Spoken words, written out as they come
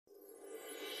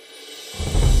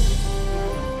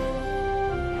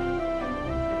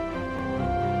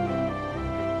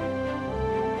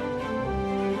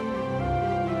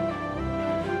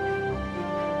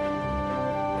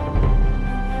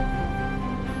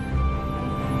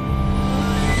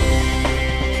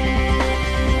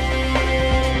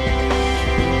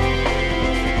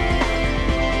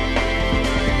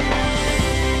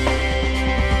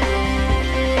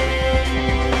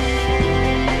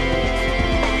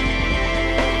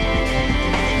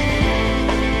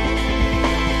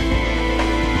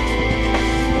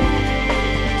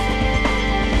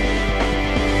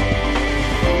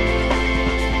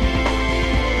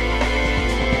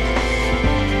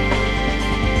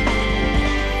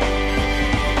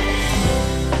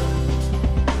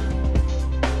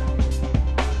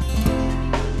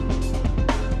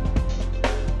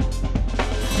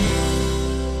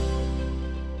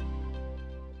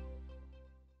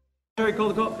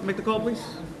make the call, please.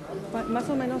 Más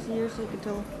o menos years so you can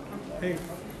tell. Hey.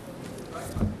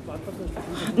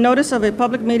 Notice of a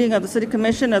public meeting of the City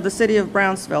Commission of the City of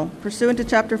Brownsville. Pursuant to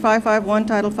Chapter 551,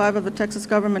 Title 5 of the Texas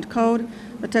Government Code,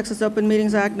 the Texas Open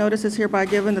Meetings Act, notice is hereby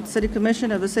given that the City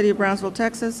Commission of the City of Brownsville,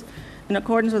 Texas, in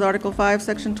accordance with Article 5,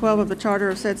 Section 12 of the Charter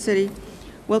of said city,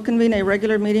 will convene a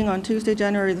regular meeting on Tuesday,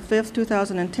 January the 5th,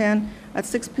 2010, at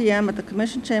 6 p.m. at the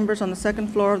Commission Chambers on the second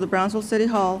floor of the Brownsville City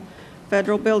Hall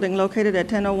Federal Building located at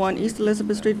 1001 East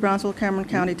Elizabeth Street, Brownsville, Cameron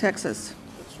County, Texas.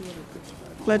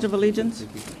 Pledge of Allegiance.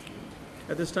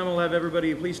 At this time, I'll have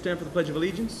everybody please stand for the Pledge of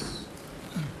Allegiance.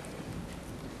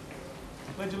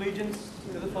 Pledge allegiance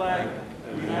to the flag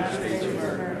of the United States of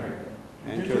America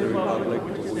and to the republic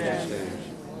which stands,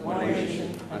 one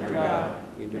nation, under God,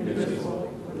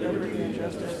 indivisible, with liberty and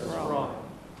justice for all.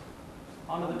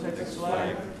 Honor the Texas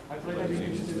flag. I pledge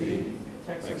allegiance to thee,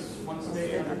 Texas, one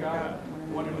state under God,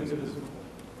 one indivisible.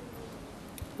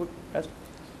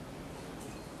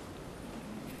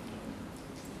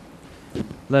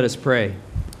 Let us pray.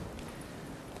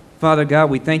 Father God,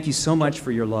 we thank you so much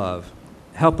for your love.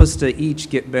 Help us to each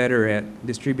get better at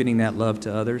distributing that love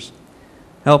to others.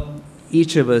 Help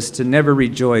each of us to never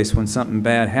rejoice when something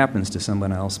bad happens to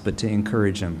someone else, but to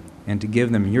encourage them and to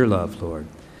give them your love, Lord.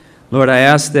 Lord, I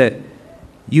ask that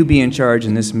you be in charge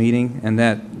in this meeting and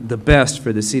that the best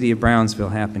for the city of Brownsville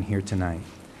happen here tonight.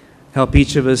 Help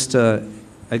each of us to,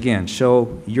 again,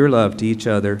 show your love to each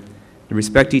other, to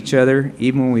respect each other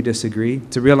even when we disagree,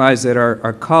 to realize that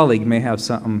our colleague may have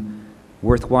something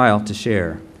worthwhile to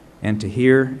share, and to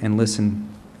hear and listen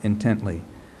intently.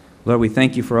 Lord, we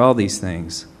thank you for all these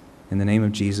things. In the name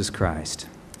of Jesus Christ,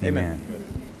 amen.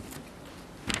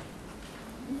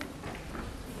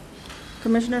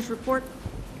 Commissioners report.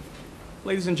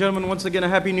 Ladies and gentlemen, once again, a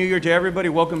Happy New Year to everybody.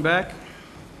 Welcome back.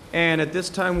 And at this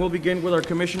time, we'll begin with our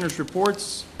commissioners'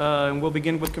 reports, and we'll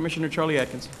begin with Commissioner Charlie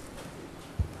Atkinson.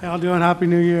 How y'all doing? Happy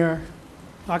New Year.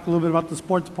 Talk a little bit about the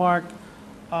sports park.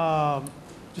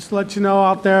 Just to let you know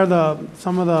out there,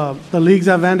 some of the leagues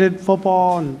have ended,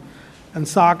 football and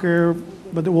soccer,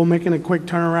 but we're making a quick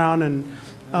turnaround. And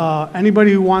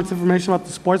anybody who wants information about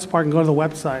the sports park can go to the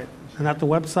website. And at the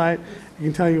website, it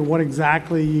can tell you what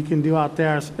exactly you can do out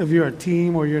there if you're a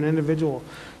team or you're an individual.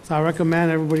 So I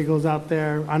recommend everybody goes out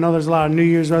there. I know there's a lot of New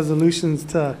Year's resolutions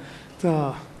to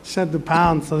shed the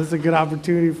pound, so this is a good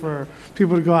opportunity for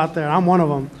people to go out there. I'm one of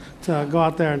them, to go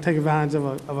out there and take advantage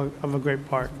of a great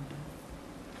park.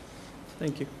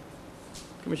 Thank you.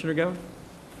 Commissioner Gowan?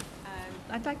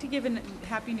 I'd like to give a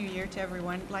Happy New Year to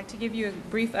everyone. I'd like to give you a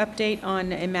brief update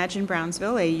on Imagine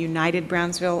Brownsville, a United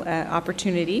Brownsville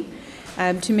opportunity.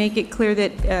 To make it clear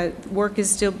that work is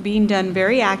still being done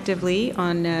very actively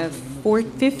on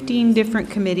 15 different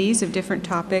committees of different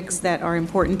topics that are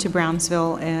important to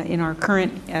Brownsville in our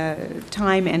current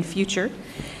time and future.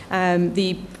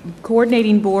 The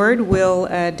coordinating board will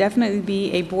definitely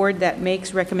be a board that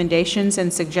makes recommendations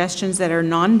and suggestions that are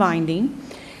non-binding.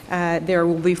 There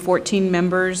will be 14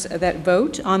 members that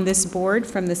vote on this board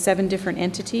from the 7 different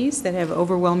entities that have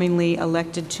overwhelmingly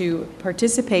elected to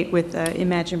participate with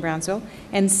Imagine Brownsville,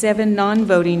 and 7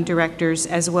 non-voting directors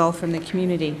as well from the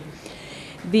community.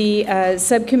 The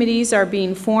subcommittees are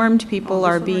being formed, people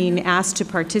are being asked to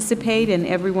participate, and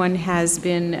everyone has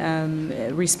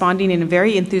been responding in a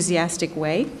very enthusiastic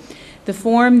way. The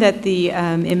form that the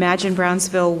Imagine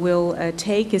Brownsville will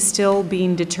take is still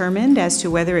being determined as to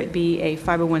whether it be a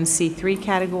 501c3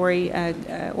 category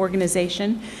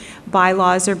organization.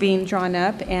 Bylaws are being drawn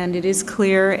up, and it is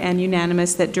clear and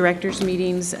unanimous that directors'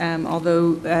 meetings,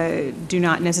 although do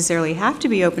not necessarily have to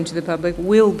be open to the public,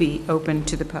 will be open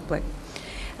to the public.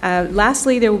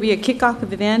 Lastly, there will be a kickoff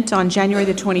event on January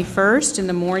the 21st in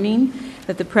the morning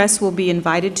that the press will be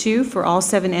invited to for all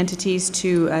 7 entities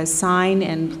to sign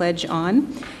and pledge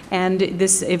on, and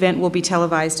this event will be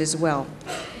televised as well.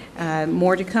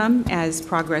 More to come as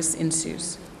progress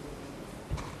ensues.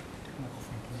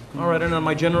 All right, and on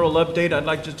my general update, I'd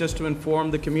like just to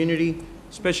inform the community,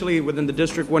 especially within the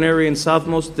District 1 area in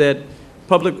Southmost, that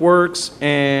Public Works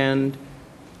and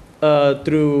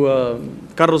through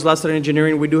Carlos Lastra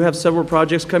Engineering, we do have several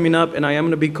projects coming up, and I am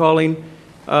going to be calling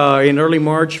in early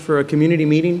March for a community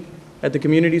meeting at the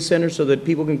community center so that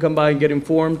people can come by and get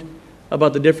informed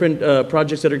about the different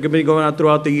projects that are going to be going on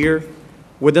throughout the year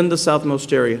within the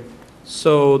Southmost area.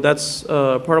 So that's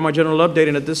part of my general update,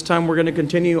 and at this time we're going to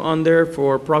continue on there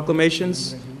for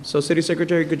proclamations. So City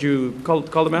Secretary, could you call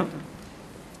them out?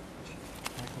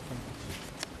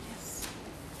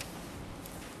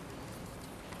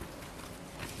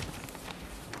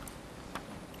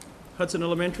 Hudson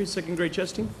Elementary, second grade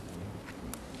chesting.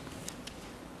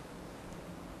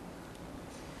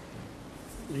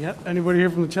 Yep, anybody here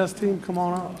from the chess team, come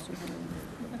on up.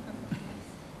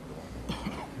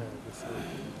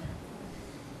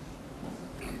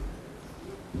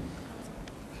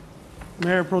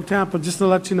 Mayor Pro Tem, just to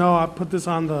let you know, I put this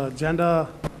on the agenda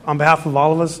on behalf of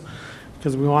all of us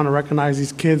because we want to recognize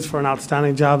these kids for an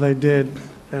outstanding job they did.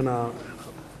 And the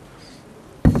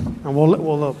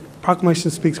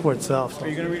proclamation speaks for itself. So. Are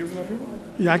you going to read it from up here?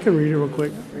 Yeah, I can read it real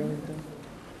quick.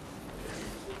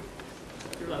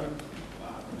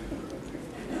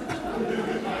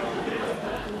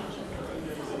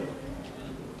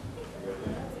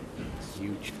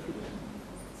 Huge.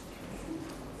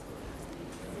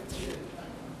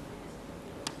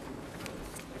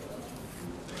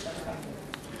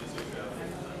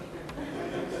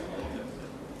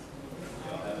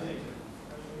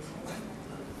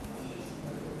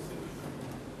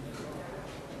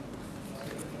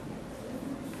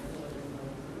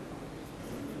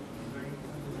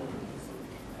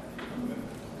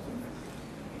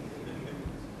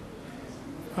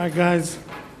 All right, guys.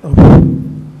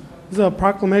 This is a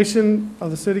proclamation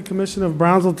of the City Commission of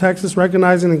Brownsville, Texas,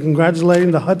 recognizing and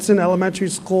congratulating the Hudson Elementary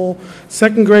School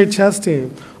second grade chess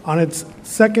team on its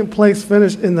second place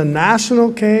finish in the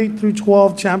National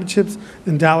K-12 Championships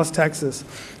in Dallas, Texas.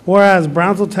 Whereas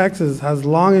Brownsville, Texas has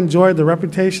long enjoyed the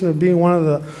reputation of being one of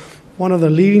the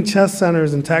leading chess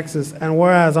centers in Texas, and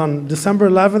whereas on December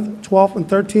 11th, 12th, and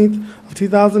 13th of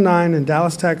 2009 in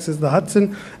Dallas, Texas, the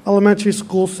Hudson Elementary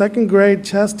School second grade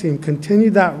chess team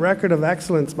continued that record of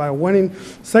excellence by winning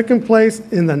second place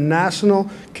in the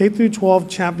National K-12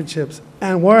 Championships.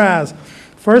 And whereas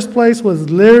first place was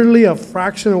literally a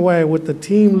fraction away, with the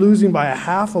team losing by a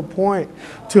half a point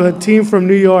to a team from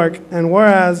New York, and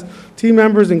whereas team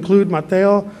members include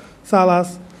Mateo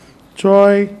Salas,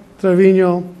 Troy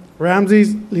Trevino,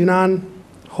 Ramses Linan,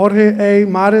 Jorge A.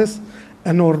 Mares,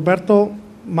 and Norberto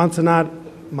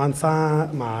Manzares,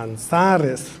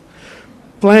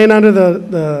 playing under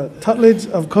the tutelage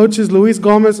of coaches Luis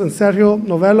Gomez and Sergio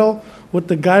Novello, with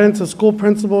the guidance of school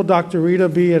principal Dr. Rita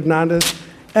B. Hernandez.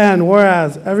 And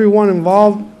whereas everyone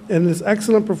involved in this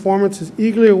excellent performance is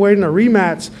eagerly awaiting a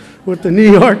rematch with the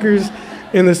New Yorkers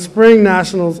in the Spring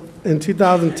Nationals in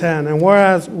 2010. And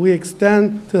whereas we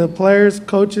extend to the players,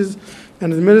 coaches,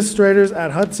 and administrators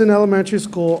at Hudson Elementary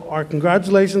School our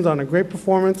congratulations on a great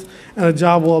performance and a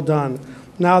job well done.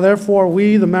 Now, therefore,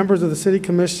 we, the members of the City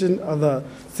Commission of the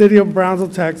City of Brownsville,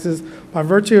 Texas, by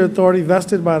virtue of authority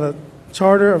vested by the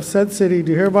charter of said city,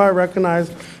 do hereby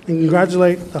recognize and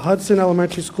congratulate the Hudson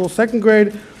Elementary School second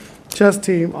grade chess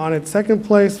team on its second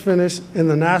place finish in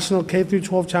the National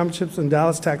K-12 Championships in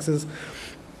Dallas, Texas,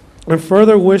 and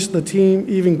further wish the team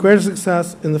even greater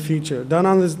success in the future. Done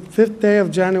on this 5th day of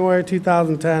January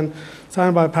 2010,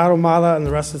 signed by Pat Omada and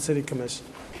the rest of the City Commission.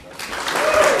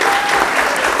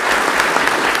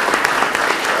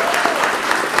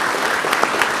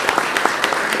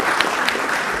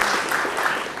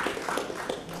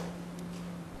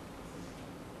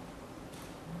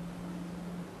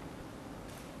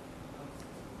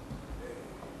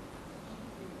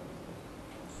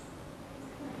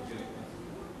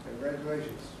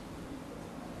 Congratulations.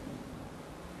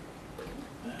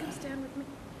 You can stand with me.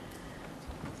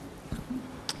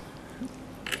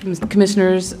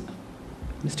 Commissioners,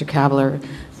 Mr. Kabler,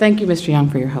 thank you, Mr. Young,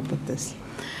 for your help with this.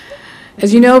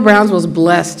 As you know, Brownsville is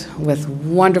blessed with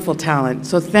wonderful talent,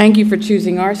 so thank you for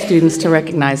choosing our students to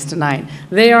recognize tonight.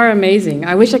 They are amazing.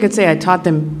 I wish I could say I taught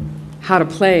them how to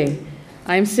play.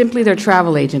 I am simply their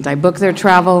travel agent. I book their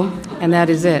travel, and that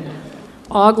is it.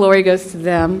 All glory goes to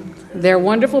them, their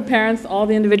wonderful parents, all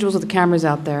the individuals with the cameras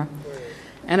out there,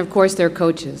 and of course their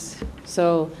coaches.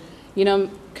 So, you know,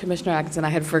 Commissioner Atkinson, I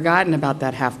had forgotten about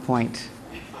that half point.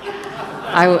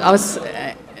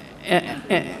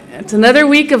 It's another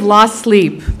week of lost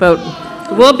sleep, but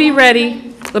we'll be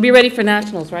ready. We'll be ready for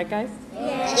nationals, right, guys?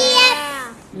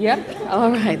 Yes. Yep.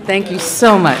 All right. Thank you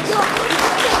so much.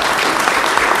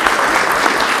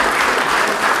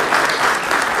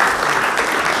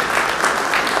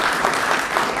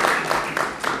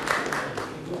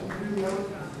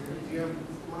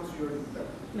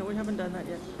 No, we haven't done that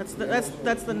yet. That's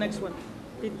the next one.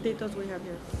 The details we have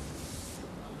here.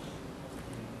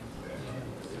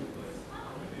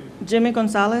 Jimmy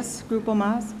Gonzalez, Grupo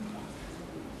Más.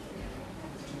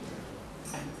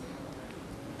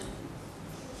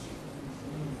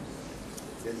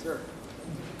 Yes, sir.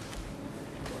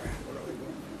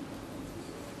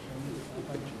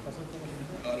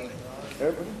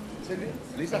 Everybody, Cindy,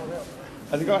 Lisa,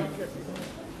 how's it going?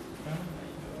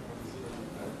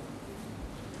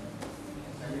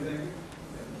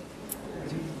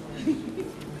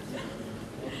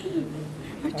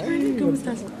 ¿Cómo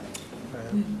estás?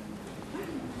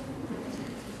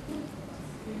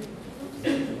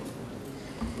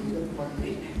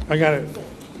 I got it.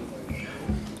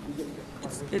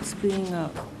 It's being,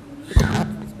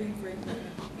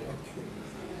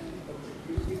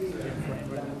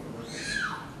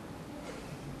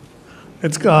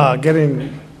 It's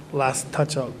getting last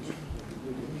touch up.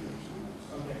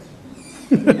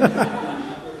 Here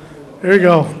we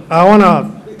go. I want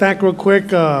to thank real quick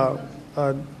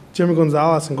Jimmy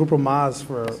Gonzalez and Grupo Maz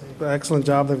for the excellent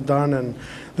job they've done. And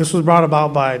this was brought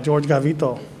about by George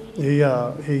Gavito.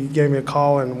 He gave me a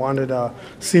call and wanted to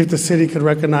see if the city could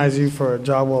recognize you for a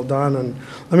job well done. And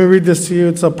let me read this to you.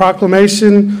 It's a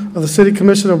proclamation of the City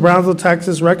Commission of Brownsville,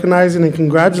 Texas, recognizing and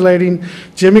congratulating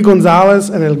Jimmy Gonzalez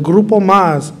and El Grupo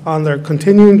Maz on their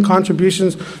continuing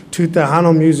contributions to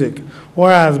Tejano music.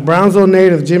 Whereas Brownsville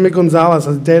native Jimmy Gonzalez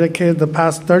has dedicated the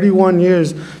past 31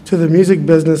 years to the music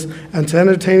business and to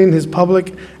entertaining his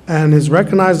public, and is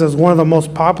recognized as one of the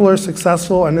most popular,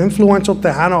 successful, and influential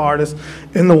Tejano artists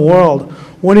in the world,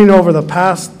 winning over the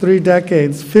past 3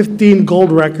 decades 15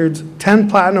 gold records, 10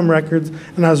 platinum records,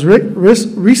 and has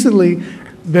recently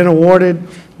been awarded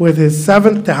with his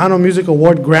 7th Tejano Music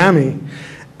Award Grammy.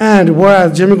 And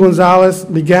whereas Jimmy Gonzalez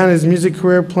began his music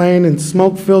career playing in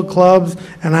smoke-filled clubs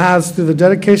and has, through the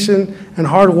dedication and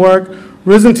hard work,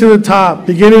 risen to the top,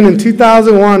 beginning in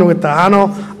 2001 with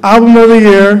Tejano Album of the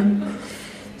Year,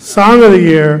 Song of the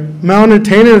Year, Male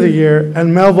Entertainer of the Year,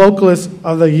 and Male Vocalist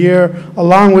of the Year,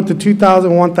 along with the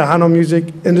 2001 Tejano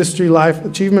Music Industry Life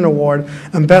Achievement Award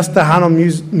and Best Tejano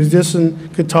Musician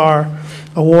Guitar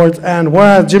Awards. And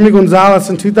whereas Jimmy Gonzalez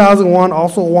in 2001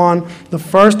 also won the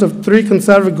first of 3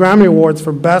 consecutive Grammy Awards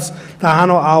for Best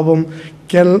Tejano Album,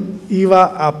 ¿Quién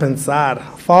iba a pensar?,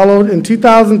 followed in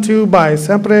 2002 by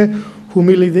Siempre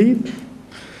Humildad,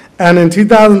 and in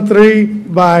 2003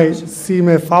 by Si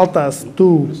Me Faltas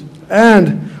Tú.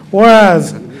 And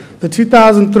whereas the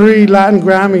 2003 Latin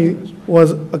Grammy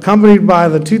was accompanied by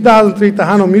the 2003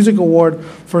 Tejano Music Award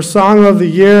for Song of the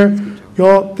Year,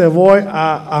 Yo Te Voy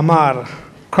a Amar,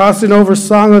 crossing over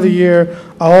Song of the Year,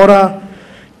 Ahora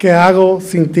Que Hago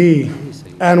Sin Ti,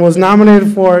 and was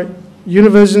nominated for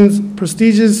Univision's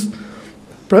prestigious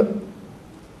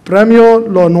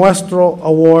Premio Lo Nuestro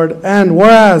Award. And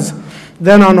whereas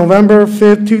then on November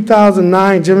 5th,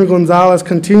 2009, Jimmy Gonzalez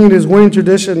continued his winning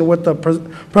tradition with the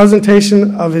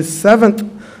presentation of his 7th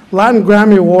Latin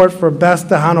Grammy Award for Best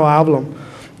Tejano Album.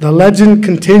 The legend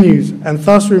continues and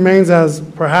thus remains as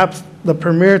perhaps the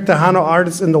premier Tejano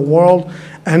artist in the world,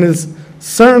 and is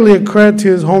certainly a credit to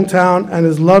his hometown and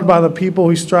is loved by the people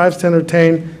he strives to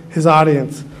entertain his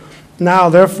audience. Now,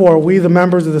 therefore, we, the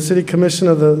members of the City Commission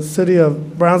of the City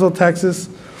of Brownsville, Texas,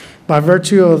 by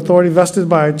virtue of authority vested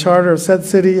by a charter of said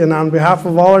city and on behalf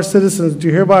of all our citizens, do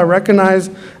hereby recognize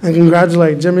and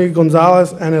congratulate Jimmy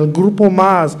Gonzalez and El Grupo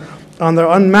Maz on their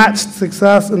unmatched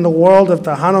success in the world of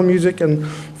Tejano music, and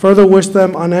further wish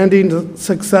them unending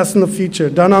success in the future.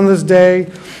 Done on this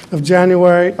day of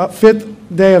January, 5th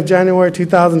day of January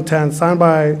 2010, signed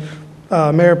by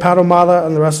Mayor Pat Ahumada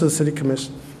and the rest of the City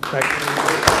Commission. Thank you.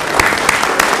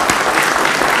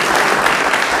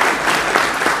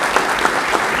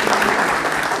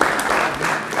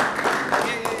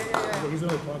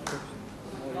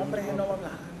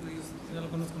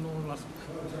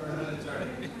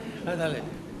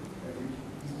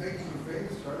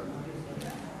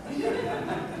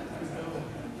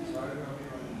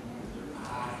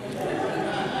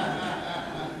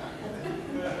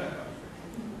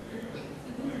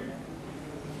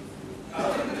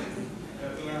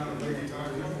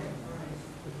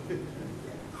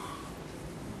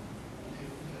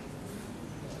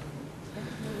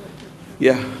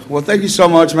 Yeah, well, thank you so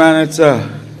much, man.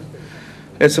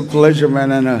 It's a pleasure,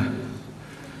 man. And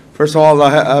first of all,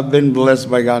 I've been blessed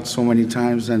by God so many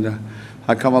times, and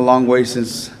I come a long way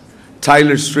since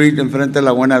Tyler Street, enfrente de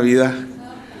la Buena Vida.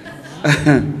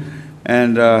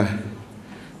 And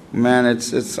man,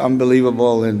 it's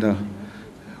unbelievable. And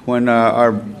when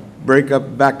our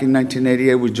breakup back in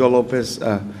 1988 with Joe Lopez,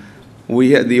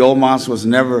 we had, the old Moss was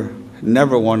never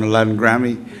won a Latin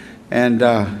Grammy, and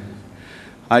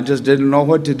I just didn't know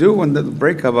what to do when the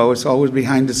breakup. I was always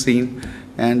behind the scene,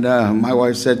 and my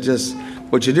wife said, just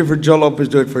what you did for Joe Lopez,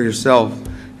 do it for yourself.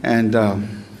 And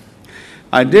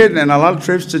I did, and a lot of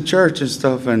trips to church and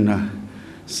stuff, and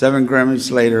 7 Grammys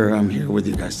later, I'm here with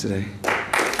you guys today.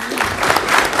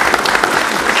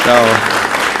 So,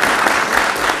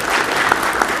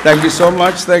 thank you so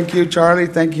much. Thank you, Charlie.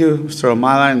 Thank you, Mr.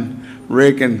 Ahumada and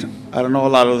Rick, and I don't know a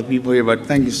lot of the people here, but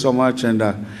thank you so much. And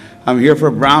I'm here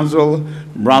for Brownsville.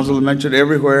 Brownsville is mentioned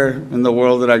everywhere in the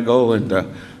world that I go, and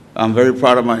I'm very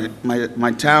proud of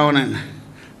my town, and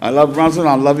I love Brownsville, and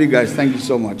I love you guys. Thank you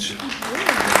so much.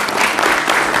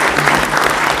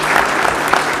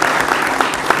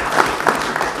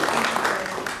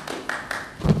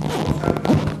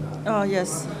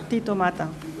 Yes. Tito Mata.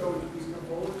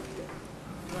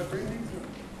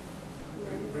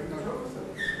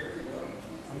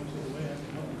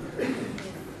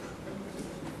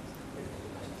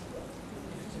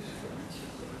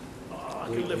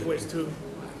 I can lift weights too.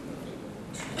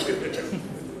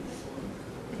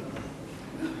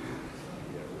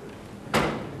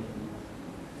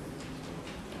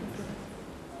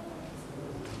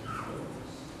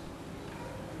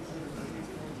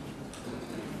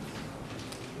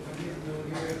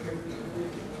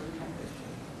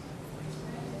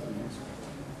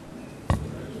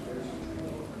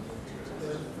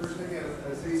 First thing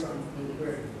I say something real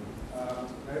quick.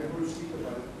 I approached Steve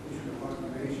about issuing a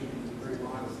proclamation. He was very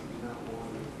modest. He did not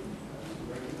want to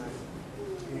recognize it.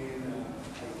 And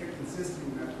I kept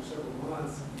insisting after several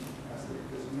months. I said,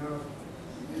 because we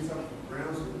did something for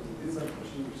Brownsville, we did something for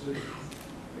senior citizens.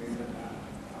 And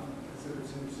I'm considered a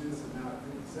senior citizen now at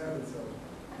 57, so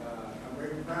I'm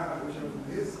very proud. I wish I was in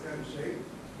his kind of shape.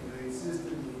 And I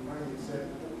insisted, and he finally said,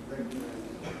 we recognize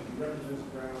it. He represents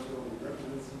Brownsville, we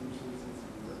represent senior citizens.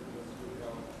 And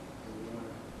we want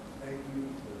to thank you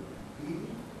for leading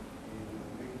and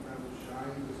making Brownsville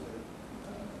shine just like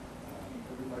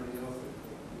everybody else that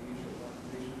we issue a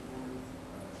proclamation for.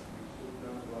 We put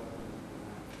Brownsville up on the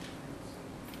map.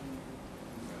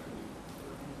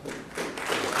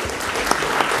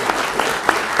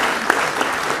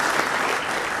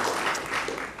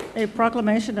 A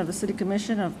proclamation of the City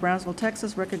Commission of Brownsville,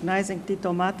 Texas, recognizing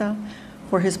Tito Mata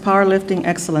for his powerlifting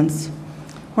excellence.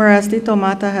 Whereas Tito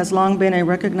Mata has long been a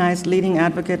recognized leading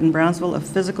advocate in Brownsville of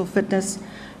physical fitness,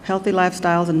 healthy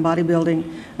lifestyles, and bodybuilding,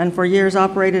 and for years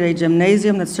operated a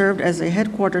gymnasium that served as a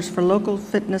headquarters for local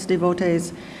fitness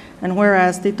devotees. And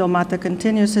whereas Tito Mata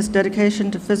continues his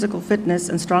dedication to physical fitness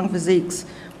and strong physiques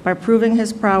by proving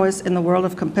his prowess in the world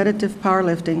of competitive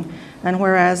powerlifting, and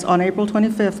whereas on April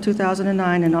 25,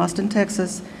 2009 in Austin,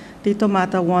 Texas, Tito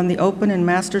Mata won the Open and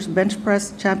Masters Bench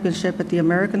Press Championship at the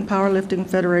American Powerlifting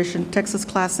Federation Texas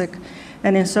Classic,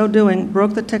 and in so doing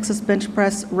broke the Texas bench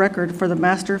press record for the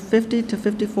Master 50 to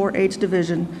 54 age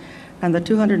division and the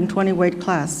 220 weight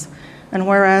class. And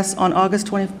whereas on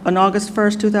August 1,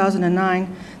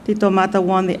 2009, Tito Mata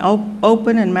won the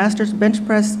Open and Masters Bench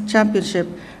Press Championship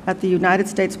at the United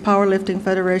States Powerlifting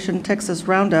Federation Texas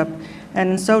Roundup, and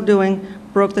in so doing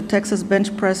broke the Texas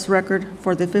bench press record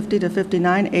for the 50 to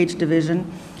 59 age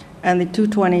division and the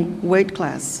 220 weight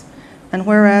class. And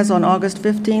whereas on August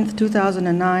 15,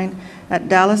 2009, at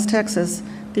Dallas, Texas,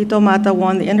 Tito Mata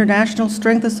won the International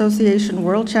Strength Association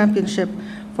World Championship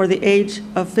for the age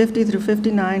of 50 through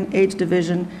 59 age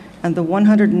division and the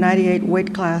 198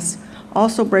 weight class,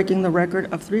 also breaking the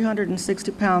record of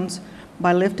 360 pounds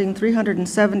by lifting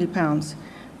 370 pounds.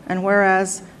 And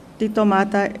whereas Tito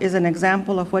Mata is an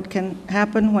example of what can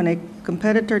happen when a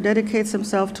competitor dedicates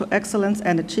himself to excellence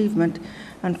and achievement,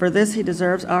 and for this he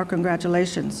deserves our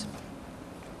congratulations.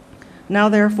 Now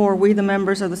therefore, we, the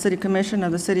members of the City Commission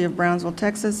of the City of Brownsville,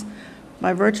 Texas,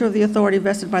 by virtue of the authority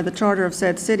vested by the charter of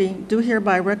said city, do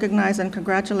hereby recognize and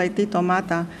congratulate Tito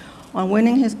Mata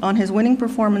on his winning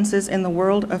performances in the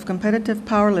world of competitive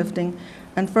powerlifting,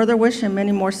 and further wish him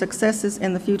many more successes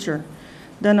in the future.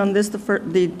 Done on this, the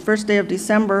first day of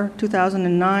December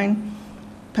 2009,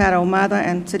 Pat Ahumada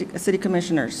and City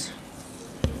Commissioners.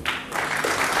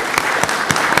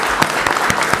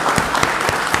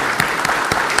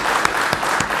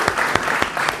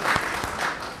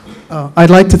 I'd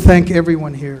like to thank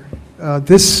everyone here.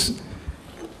 This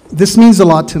means a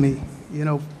lot to me. You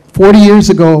know, 40 years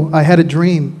ago, I had a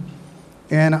dream,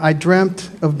 and I dreamt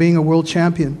of being a world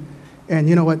champion. And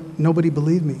you know what? Nobody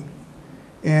believed me.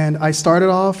 And I started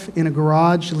off in a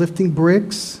garage lifting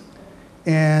bricks,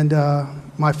 and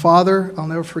my father, I'll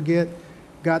never forget,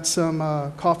 got some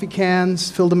coffee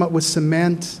cans, filled them up with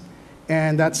cement,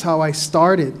 and that's how I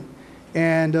started.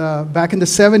 And back in the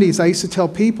 70s, I used to tell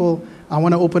people, I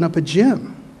want to open up a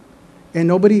gym. And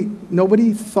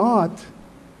nobody thought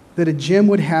that a gym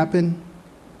would happen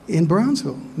in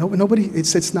Brownsville. Nobody,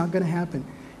 it's not going to happen.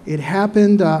 It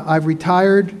happened. I've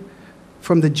retired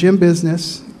from the gym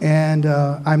business, and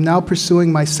I'm now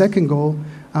pursuing my second goal.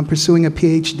 I'm pursuing a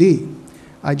PhD.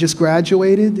 I just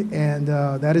graduated, and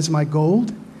that is my goal,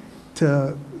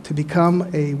 to become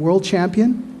a world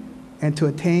champion and to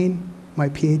attain my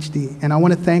PhD. And I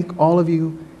want to thank all of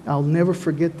you. I'll never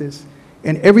forget this.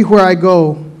 And everywhere I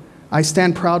go, I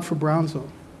stand proud for Brownsville.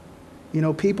 You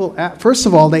know, people, first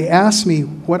of all, they ask me,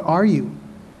 what are you?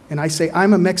 And I say,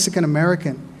 I'm a Mexican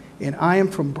American, and I am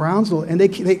from Brownsville. And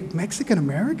they Mexican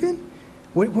American?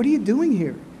 What are you doing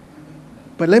here?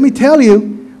 But let me tell you,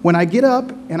 when I get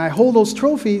up and I hold those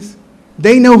trophies,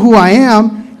 they know who I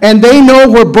am, and they know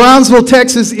where Brownsville,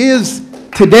 Texas is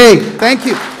today. Thank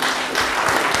you.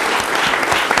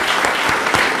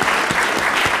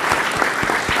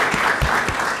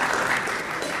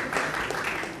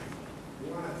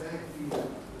 We want to thank the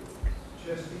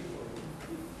trustee for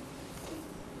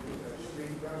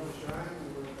Street Brownsville Shrine.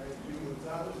 We want to thank Jimmy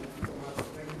Gonzalez and Tito Mato.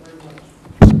 Thank you very much.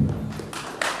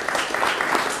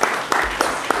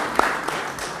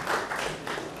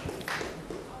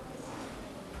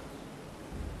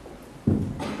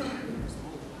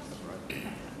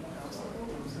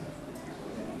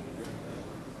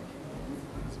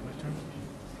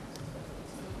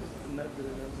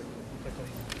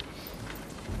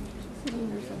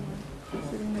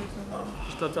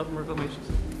 Start up reclamations.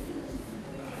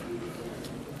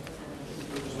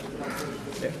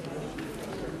 Yeah.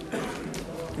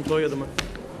 Employee of the month.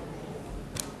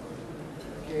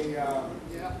 Okay, yeah,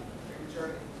 thank you,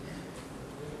 Charlie.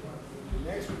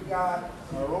 Next, we got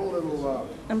our own little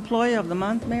Employee of the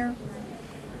month, Mayor?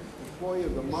 Employee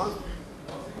of the Month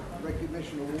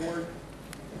recognition award.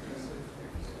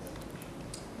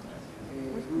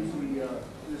 And who's the,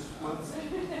 this month's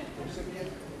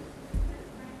recipient?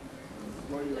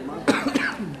 Employee of the Month.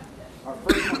 Our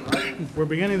first one, right? We're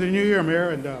beginning the new year, Mayor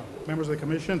and members of the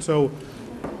commission. So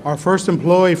our first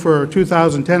employee for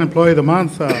 2010 Employee of the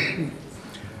Month. And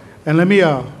let me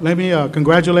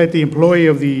congratulate the Employee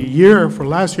of the Year for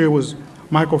last year was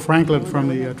Michael Franklin from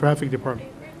the Traffic Department.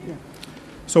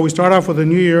 So we start off with the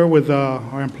new year with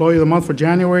our Employee of the Month for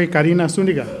January, Karina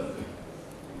Zuniga.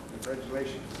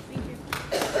 Congratulations.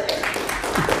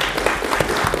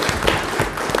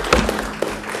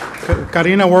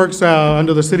 Karina works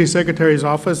under the City Secretary's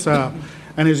office,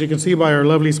 and as you can see by her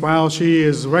lovely smile, she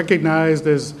is recognized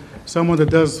as someone that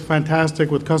does fantastic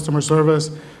with customer service,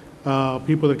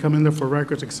 people that come in there for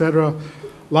records, etc.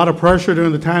 A lot of pressure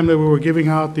during the time that we were giving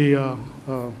out the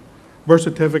birth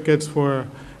certificates for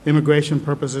immigration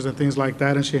purposes and things like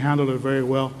that, and she handled it very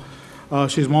well.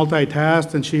 She's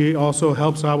multitasked, and she also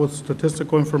helps out with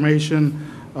statistical information,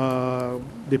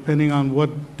 depending on what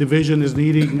division is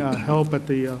needing help at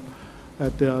the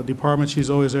department. She's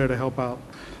always there to help out.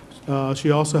 She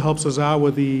also helps us out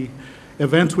with the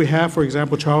events we have, for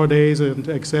example, Charo Days and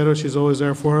et cetera. She's always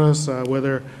there for us,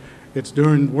 whether it's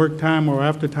during work time or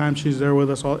after time, she's there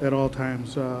with us at all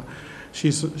times.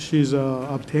 She's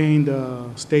obtained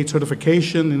state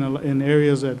certification in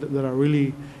areas that are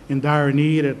really in dire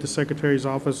need at the Secretary's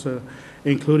office,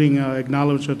 including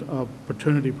acknowledgement of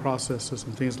paternity processes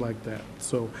and things like that.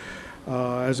 So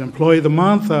as Employee of the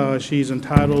Month, she's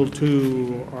entitled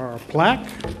to our plaque,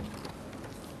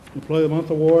 Employee of the Month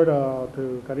Award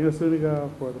to Karina Zuniga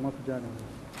for the month of January.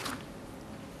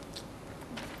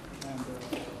 And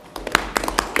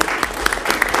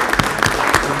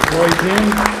Employee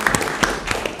pin.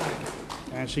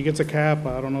 And she gets a cap.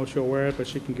 I don't know if she'll wear it, but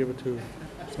she can give it to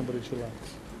somebody she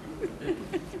likes.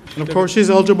 And of course, she's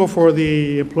eligible for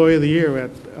the Employee of the Year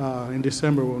in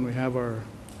December when we have our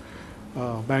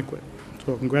banquet.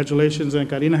 So congratulations, and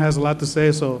Karina has a lot to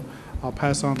say, so I'll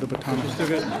pass on the baton.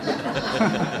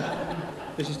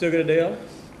 Did she still get a day off?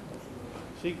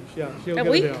 She'll A get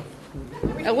week? a day off.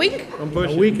 A week?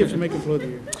 A week if you make Employee of the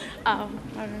Year. Oh,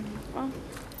 okay. Well,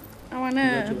 I want to,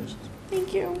 Congratulations.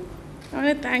 thank you. I want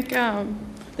to thank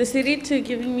the city to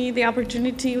giving me the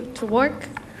opportunity to work,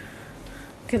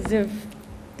 because if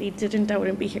they didn't, I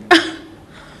wouldn't be here.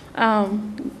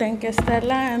 Thank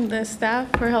Estela and the staff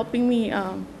for helping me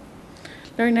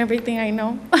learn everything I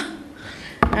know.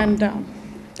 And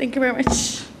thank you very much.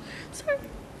 Sorry,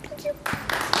 thank you.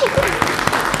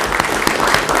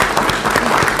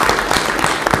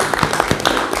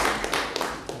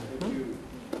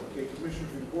 Okay,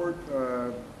 Commissioner's report,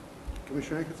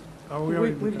 Commissioner Atkinson?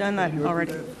 We've done that You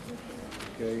already already.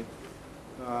 did?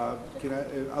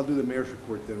 Okay. I'll do the mayor's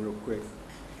report then real quick.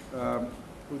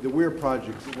 The Weir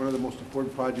project, one of the most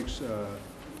important projects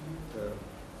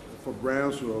for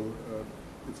Brownsville,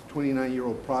 it's a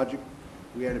 29-year-old project.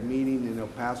 We had a meeting in El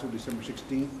Paso, December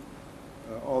 16th.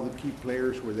 All the key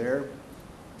players were there.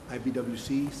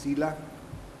 IBWC, SILA,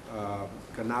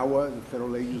 Kanawha, the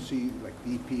federal agency like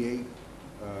the EPA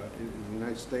in the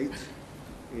United States,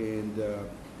 and the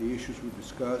issues we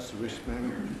discussed, risk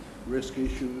management, risk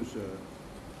issues,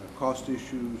 cost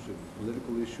issues, and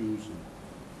political issues,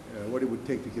 and what it would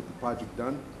take to get the project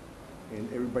done. And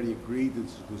everybody agreed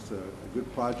this was a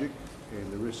good project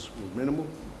and the risks were minimal,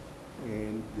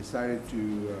 and decided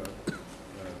to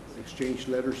exchange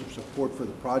letters of support for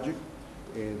the project,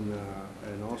 and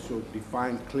also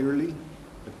define clearly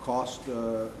the cost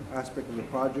aspect of the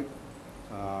project,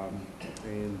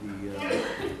 and the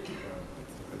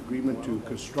agreement to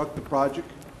construct the project,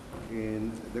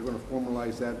 and they're going to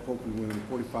formalize that hopefully within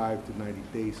 45 to 90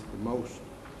 days at the most.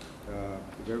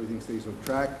 If everything stays on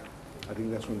track, I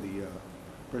think that's when the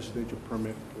presidential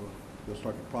permit they'll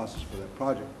start the process for that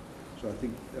project. So I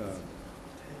think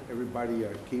everybody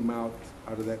came out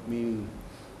of that meeting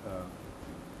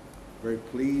very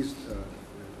pleased.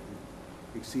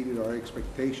 Exceeded our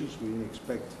expectations. We didn't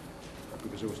expect,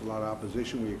 because there was a lot of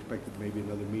opposition, we expected maybe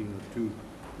another meeting or two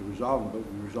to resolve them,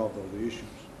 but we resolved all the issues.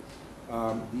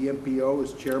 The MPO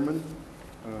is chairman.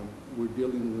 We're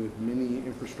dealing with many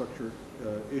infrastructure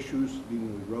issues,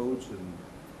 dealing with roads and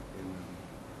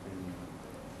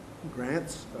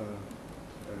grants,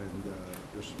 and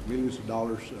there's millions of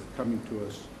dollars coming to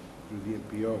us through the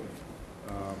MPO.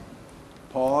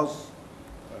 Pause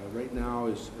right now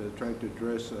is trying to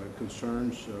address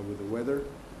concerns with the weather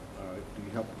to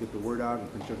help get the word out in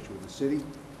conjunction with the city.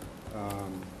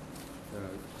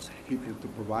 People to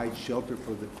provide shelter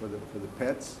for the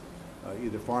pets,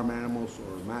 either farm animals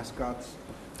or mascots,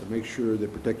 to make sure they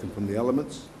protect them from the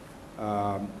elements.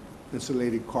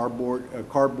 Insulated cardboard.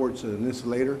 Cardboard's an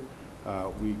insulator.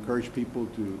 We encourage people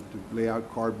to lay out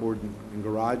cardboard in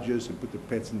garages and put their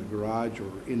pets in the garage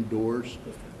or indoors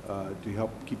to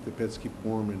help keep the pets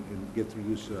warm and get through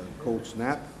this cold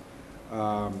snap.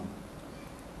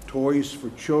 Toys for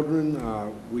children.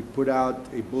 We put out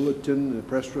a bulletin, a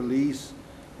press release,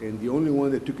 and the only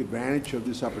one that took advantage of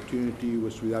this opportunity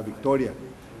was Ciudad Victoria.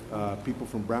 People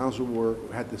from Brownsville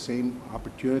had the same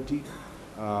opportunity,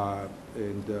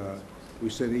 and we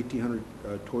sent 1,800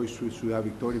 toys to Ciudad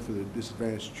Victoria for the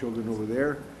disadvantaged children over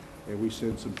there, and we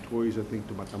sent some toys, I think,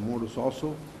 to Matamoros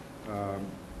also.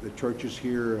 The churches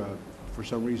here, for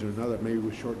some reason or another, maybe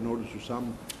with short notice or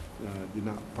something, did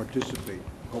not participate.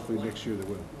 Hopefully next year they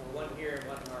will. One here and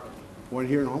one in Harlingen. One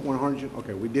here and one in Harlingen?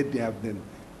 Okay, we did have then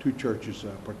 2 churches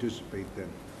participate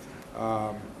then.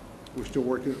 We're still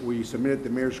working. We submitted the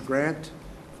mayor's grant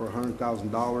for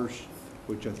 $100,000,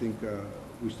 which I think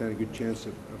we stand a good chance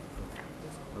of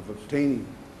obtaining.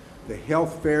 The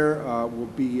health fair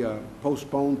will be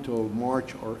postponed till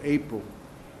March or April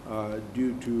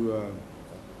due to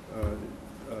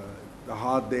the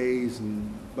holidays and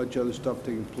a bunch of other stuff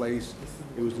taking place.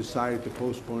 It was decided to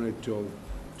postpone it till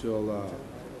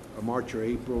March or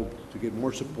April to get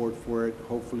more support for it.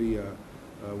 Hopefully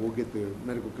we'll get the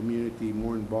medical community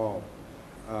more involved.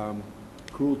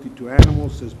 Cruelty to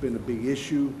animals has been a big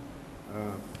issue.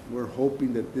 We're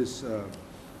hoping that this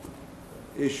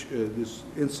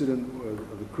incident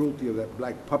of the cruelty of that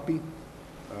black puppy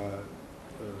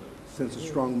sends a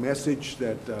strong message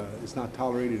that it's not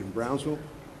tolerated in Brownsville.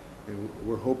 And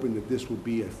we're hoping that this will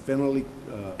be a felony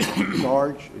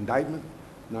charge, indictment,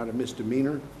 not a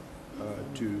misdemeanor.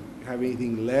 To have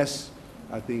anything less,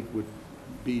 I think, would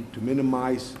be to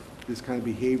minimize this kind of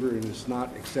behavior, and it's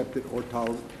not accepted or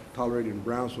tolerated in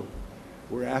Brownsville.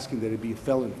 We're asking that it be a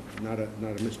felony, not a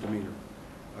misdemeanor.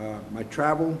 My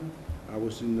travel, I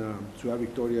was in Ciudad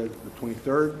Victoria the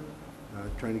 23rd,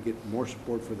 trying to get more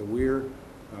support for the WEIR,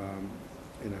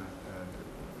 and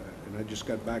I just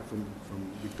got back from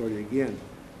Victoria again.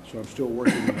 So I'm still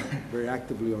working very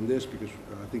actively on this because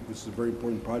I think this is a very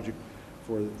important project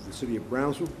for the city of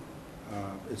Brownsville.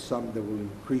 It's something that will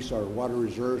increase our water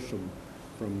reserves from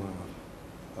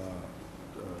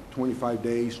 25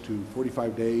 days to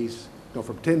 45 days, no,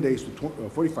 from 10 days to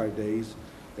 45 days,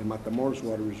 and Matamoros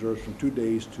water reserves from 2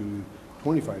 days to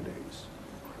 25 days.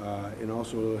 And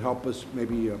also it'll help us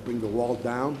maybe bring the wall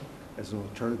down as an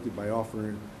alternative by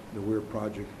offering the WEIR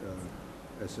project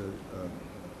as a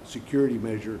security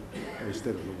measure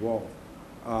instead of the wall.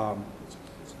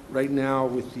 Right now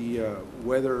with the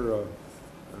weather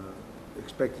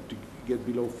expected to get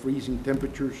below freezing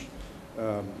temperatures,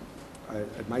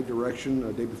 at my direction,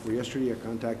 the day before yesterday, I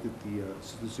contacted the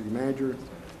assistant city manager,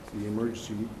 the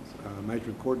emergency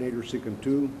management coordinator,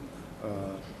 SICM2,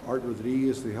 Art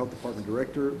Rodriguez, the health department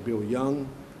director, Bill Young,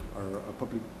 our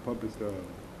public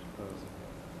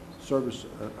service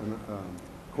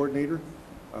coordinator,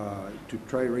 to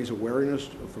try to raise awareness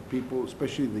for people,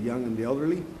 especially the young and the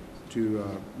elderly, to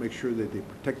make sure that they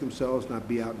protect themselves, not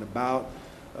be out and about,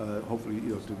 hopefully,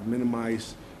 to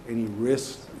minimize any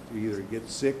risk to either get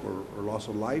sick or loss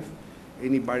of life.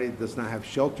 Anybody that does not have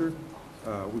shelter,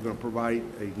 we're going to provide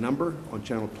a number on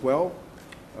channel 12.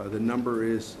 The number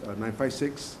is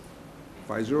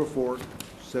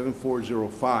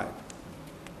 956-504-7405.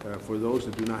 For those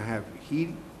that do not have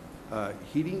heating,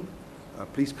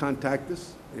 please contact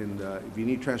us, and if you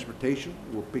need transportation,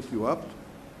 we'll pick you up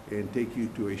and take you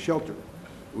to a shelter.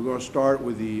 We're going to start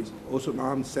with the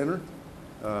Osanam Center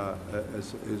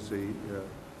as a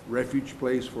refuge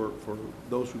place for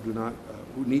those who do not,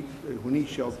 who need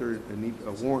shelter and need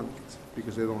a warmth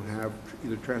because they don't have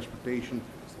either transportation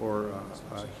or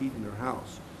heat in their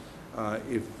house.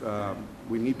 If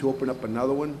we need to open up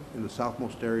another one in the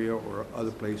southmost area or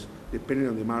other place, depending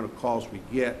on the amount of calls we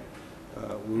get,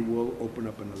 we will open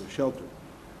up another shelter.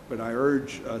 But I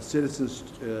urge citizens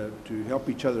to help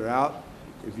each other out.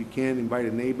 If you can, invite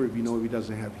a neighbor. If you know if he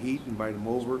doesn't have heat, invite him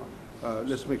over.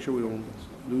 Let's make sure we don't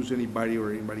lose anybody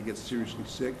or anybody gets seriously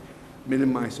sick.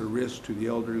 Minimize the risk to the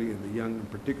elderly and the young,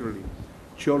 and particularly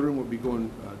children will be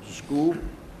going to school.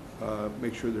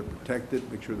 Make sure they're protected,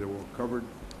 make sure they're well covered.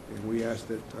 And we ask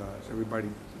that everybody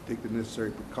take the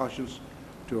necessary precautions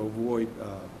to avoid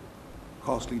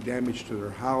costly damage to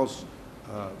their house.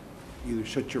 Either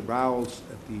shut your valves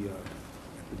at the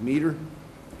meter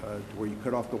to where you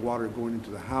cut off the water going into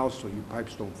the house so your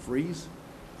pipes don't freeze.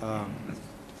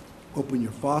 Open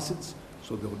your faucets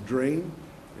so they'll drain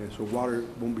and so water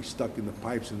won't be stuck in the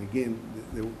pipes, and again,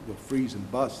 they'll freeze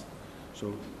and bust.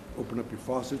 So open up your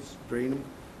faucets, drain them,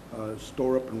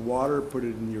 store up in water, put it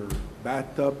in your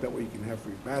bathtub, that way you can have for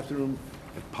your bathroom,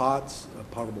 and pots,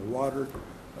 potable water,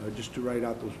 just to ride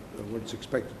out those, what's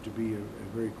expected to be a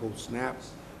very cold snap,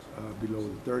 below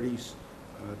the 30s,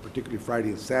 particularly Friday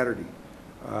and Saturday.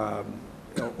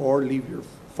 Or leave your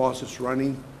faucets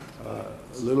running a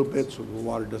little bit so the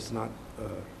water does not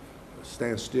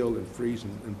stand still and freeze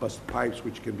and bust pipes,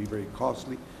 which can be very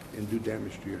costly and do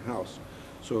damage to your house.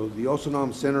 So the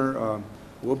Osanam Center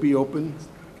will be open.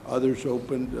 Others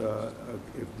opened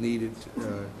if needed.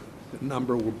 The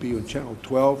number will be on channel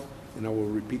 12, and I will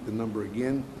repeat the number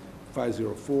again,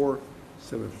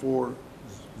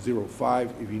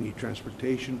 504-7405 if you need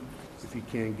transportation, if you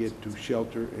can't get to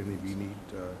shelter, and if you need,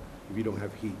 if you don't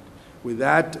have heat. With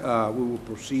that, we will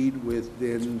proceed with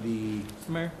then the...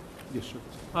 Mayor? Yes, sir.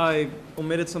 I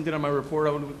omitted something on my report.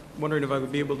 I was wondering if I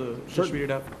would be able to just read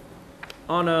it out.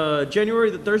 On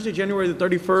Thursday, January the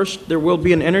 31st, there will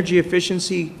be an Energy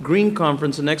Efficiency Green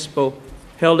Conference and Expo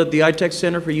held at the iTech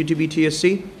Center for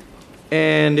UTB-TSC.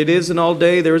 And it is an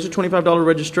all-day. There is a $25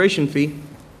 registration fee.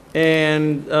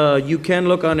 And you can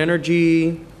look on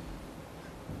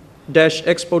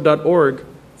energy-expo.org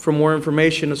for more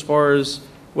information as far as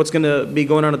what's going to be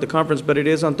going on at the conference. But it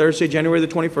is on Thursday, January the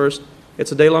 21st.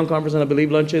 It's a day-long conference, and I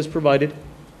believe lunch is provided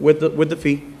with the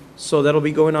fee. So that'll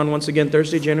be going on once again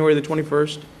Thursday, January the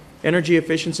 21st. Energy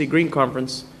Efficiency Green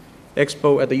Conference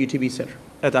Expo at the UTB Center,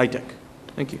 at the iTech.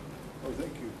 Thank you. Oh,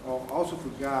 thank you. I also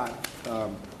forgot, I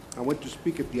went to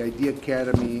speak at the Idea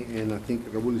Academy, and I think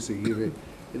Raul Seguirre,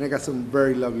 and I got some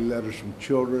very lovely letters from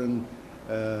children,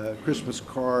 Christmas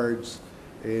cards,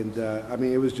 and I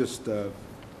mean, it was just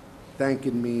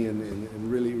thanking me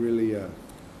and really, really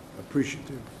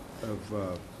appreciative of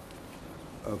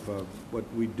what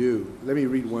we do. Let me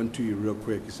read one to you real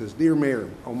quick. It says, Dear Mayor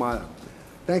Ahumada,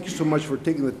 thank you so much for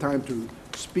taking the time to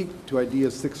speak to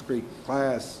IDEA's sixth grade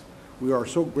class. We are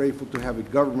so grateful to have a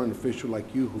government official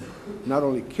like you who not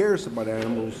only cares about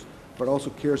animals, but also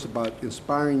cares about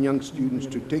inspiring young students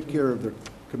to take care of their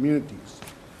communities.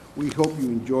 We hope you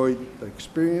enjoyed the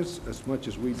experience as much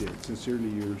as we did. Sincerely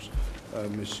yours,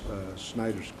 Ms.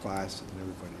 Schneider's class and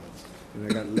everybody else. And I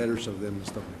got letters of them and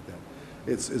stuff like that.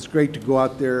 It's great to go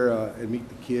out there and meet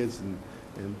the kids and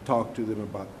talk to them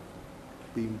about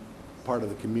being part of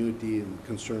the community and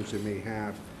concerns they may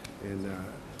have. And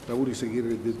Raul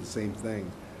Seguirre did the same thing.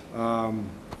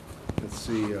 Let's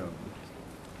see,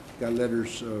 got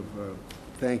letters of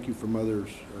thank you from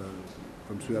others,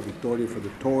 from Ciudad Victoria for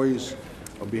the toys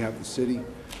on behalf of the city.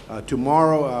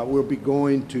 Tomorrow we'll be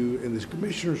going to, and the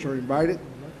commissioners are invited,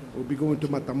 we'll be going to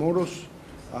Matamoros.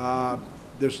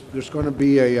 There's going to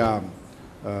be a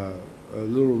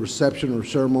little reception or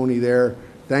ceremony there,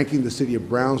 thanking the city of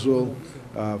Brownsville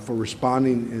for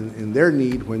responding in their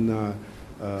need when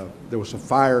there was a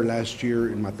fire last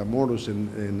year in Matamoros,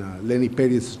 and Lenny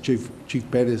Perez, Chief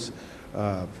Perez,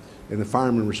 and the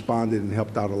firemen responded and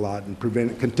helped out a lot and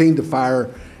contained the fire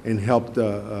and helped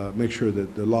make sure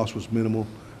that the loss was minimal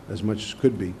as much as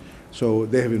could be. So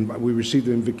they have we received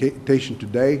an invitation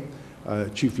today.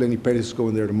 Chief Lenny Perez is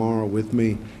going there tomorrow with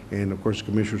me, and of course the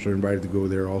commissioners are invited to go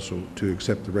there also to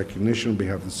accept the recognition on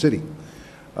behalf of the city.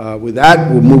 With that,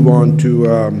 we'll move on to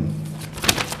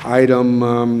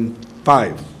item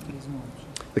 5,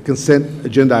 the consent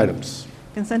agenda items.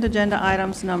 Consent agenda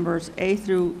items numbers A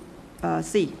through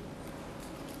C.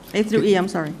 A through E, I'm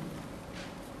sorry.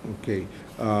 Okay.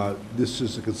 This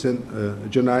is the consent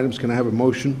agenda items. Can I have a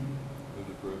motion?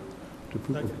 To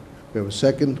approve? Okay. We have a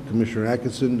second. Commissioner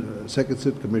Atkinson seconds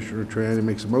it. Commissioner Triani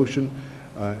makes a motion.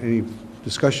 Any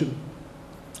discussion?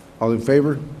 All in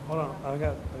favor? Hold on, I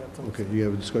got something. Okay, you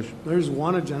have a discussion? There's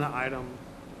one agenda item,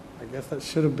 I guess that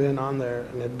should have been on there,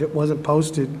 and it wasn't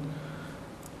posted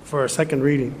for a second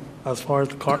reading. As far as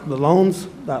the loans,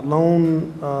 that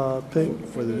loan, thing,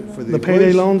 For the the payday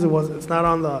employees? loans, it's not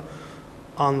on the,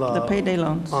 The payday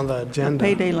loans. on the The agenda.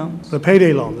 payday loans. The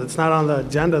payday loans, it's not on the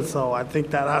agenda, so I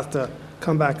think that has to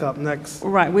come back up next.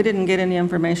 Right, we didn't get any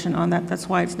information on that. That's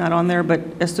why it's not on there, but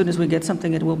as soon as we get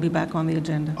something, it will be back on the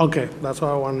agenda. Okay, that's why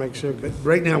I want to make sure. But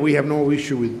right now, we have no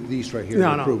issue with these right here No,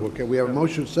 to no. approve, okay? We have a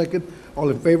motion second. All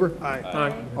in favor?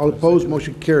 Aye. All opposed,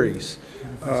 motion carries.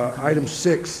 Item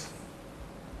 6,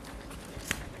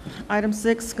 Item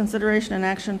 6, consideration and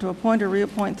action to appoint or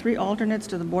reappoint 3 alternates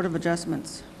to the Board of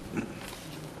Adjustments.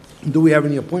 do we have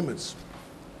any appointments?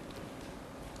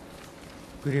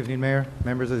 Good evening, Mayor,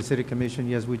 members of the City Commission.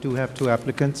 Yes, we do have 2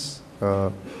 applicants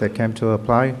that came to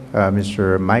apply,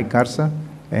 Mr. Mike Garza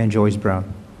and Joyce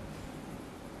Brown.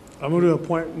 I'm going to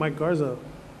appoint Mike Garza.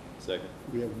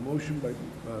 We have a motion by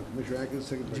Commissioner Atkins,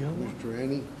 second by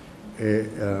Commissioner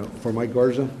Rani, for Mike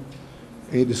Garza.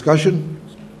 Any discussion?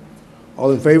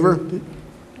 All in favor?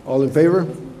 All in favor?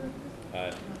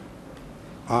 Aye.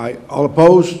 Aye. All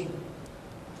opposed?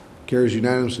 Carries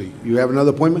unanimously. You have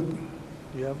another appointment?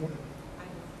 Do you have one?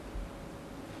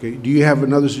 Okay, do you have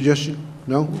another suggestion?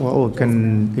 No? Well, if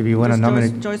you want to Just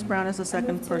nominate, Joyce Brown is the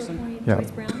second person. yeah.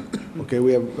 Okay,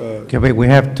 we have, Okay, wait, we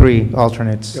have 3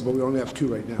 alternates. yeah, but we only have 2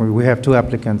 right now. We have 2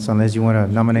 applicants, unless you want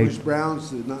to nominate. Joyce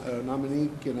Brown's the nominee.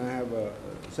 Can I have a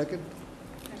second?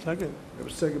 Second. We have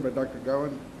a second by Dr.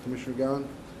 Gowan, Commissioner Gowan.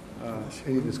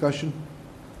 Any discussion?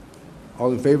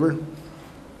 All in favor?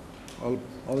 All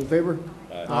in favor?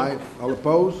 Aye. All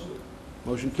opposed?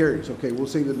 Motion carries. Okay, we'll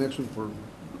save the next one for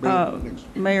next.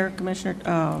 Mayor, Commissioner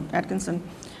Atkinson,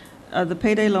 the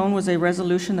payday loan was a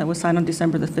resolution that was signed on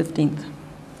December the 15th.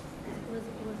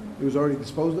 It was already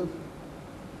disposed of?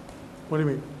 What do you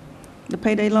mean? The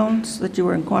payday loans that you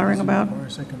were inquiring about?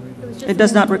 It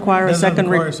does not require a second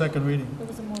reading.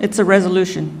 It's a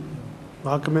resolution.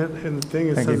 How come in the thing,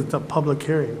 it Thank says you. it's a public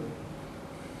hearing?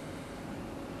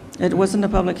 It wasn't a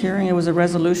public hearing, it was a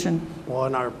resolution. Well,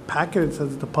 in our packet, it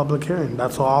says it's a public hearing.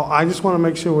 That's all. I just want to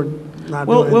make sure we're not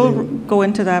We'll doing anything. go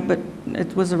into that, but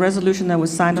it was a resolution that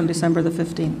was signed on December the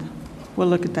 15th. We'll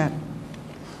look at that.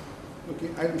 Okay,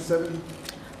 item 7.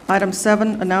 Item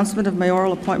 7, announcement of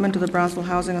mayoral appointment to the Brownsville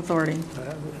Housing Authority.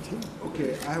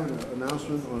 Okay, I have an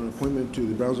announcement on an appointment to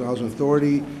the Brownsville Housing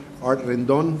Authority, Art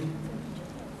Rendon,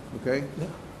 okay?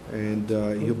 And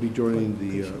he'll be joining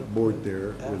the board there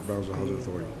with Brownsville Housing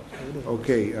Authority.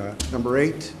 Okay, number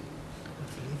 8,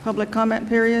 Public comment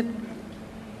period.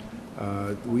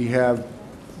 we have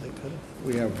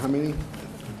how many?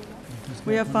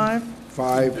 We have 5.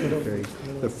 5, okay.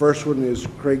 The first one is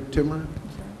Craig Timmer,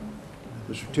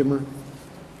 Mr. Timmer.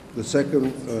 The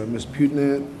second, Ms.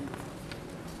 Putnett,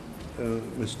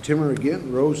 Ms. Timmer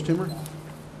again, Rose Timmer.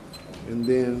 And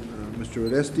then Mr.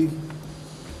 Oresti,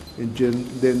 and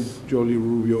then Jolie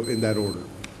Rubio, in that order.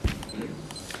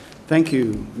 Thank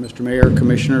you, Mr. Mayor,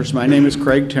 Commissioners. My name is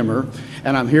Craig Timmer,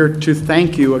 and I'm here to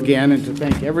thank you again and to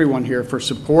thank everyone here for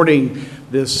supporting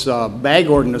this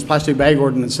plastic bag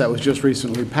ordinance that was just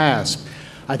recently passed.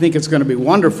 I think it's going to be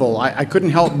wonderful. I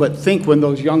couldn't help but think when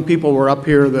those young people were up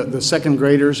here, the second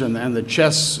graders and the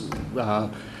chess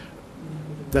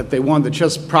that they won, the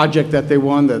chess project that they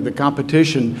won, the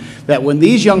competition, that when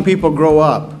these young people grow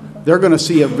up, they're going to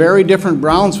see a very different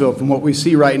Brownsville from what we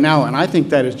see right now, and I think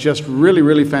that is just really,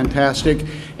 really fantastic,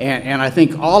 and I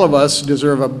think all of us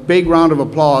deserve a big round of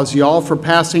applause, y'all for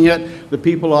passing it, the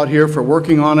people out here for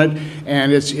working on it,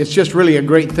 and it's just really a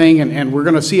great thing, and we're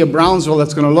going to see a Brownsville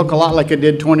that's going to look a lot like it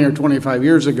did 20 or 25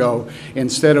 years ago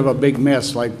instead of a big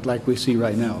mess like we see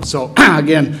right now. So,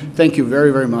 again, thank you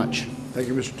very, very much. Thank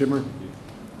you, Mr. Timmer.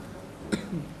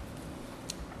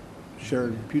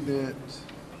 Sharon Putnett,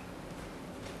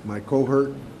 Mike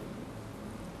Cohert.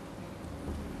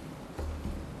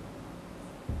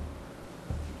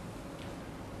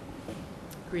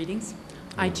 Greetings.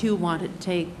 I too want to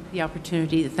take the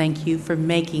opportunity to thank you for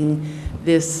making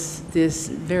this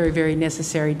very, very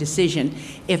necessary decision.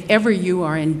 If ever you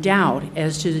are in doubt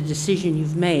as to the decision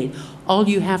you've made, all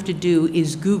you have to do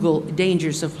is Google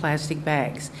dangers of plastic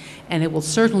bags, and it will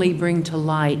certainly bring to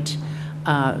light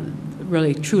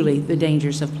really, truly, the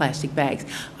dangers of plastic bags.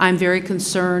 I'm very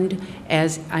concerned,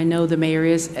 as I know the mayor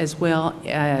is as well,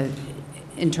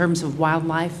 in terms of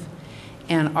wildlife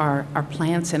and our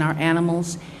plants and our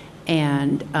animals.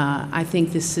 And I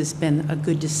think this has been a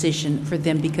good decision for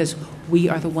them because we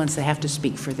are the ones that have to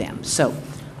speak for them. So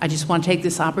I just want to take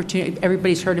this opportunity.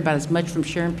 Everybody's heard about as much from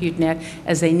Sharon Putinette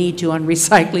as they need to on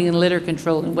recycling and litter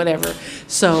control and whatever.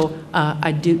 So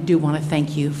I do want to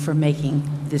thank you for making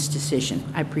this decision.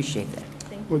 I appreciate that.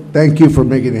 Well, thank you for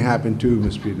making it happen too,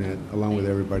 Ms. Punet, along with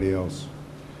everybody else.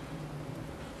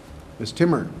 Ms.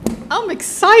 Timmer. I'm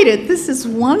excited. This is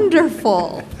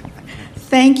wonderful.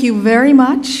 Thank you very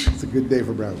much. It's a good day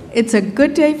for Brownsville. It's a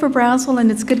good day for Brownsville,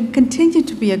 and it's going to continue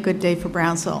to be a good day for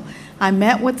Brownsville. I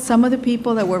met with some of the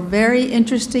people that were very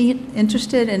interested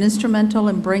and instrumental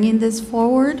in bringing this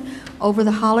forward over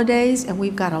the holidays, and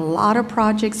we've got a lot of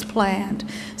projects planned.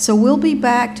 So we'll be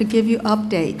back to give you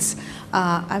updates.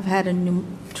 I've had a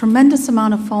tremendous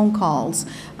amount of phone calls.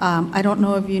 I don't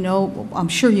know if you know, I'm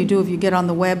sure you do if you get on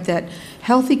the web, that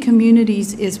Healthy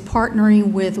Communities is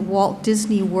partnering with Walt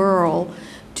Disney World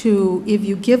to, if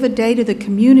you give a day to the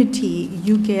community,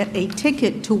 you get a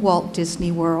ticket to Walt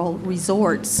Disney World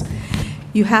resorts.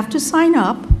 You have to sign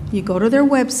up, you go to their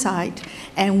website,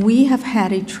 and we have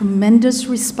had a tremendous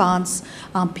response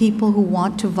on people who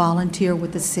want to volunteer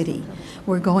with the city.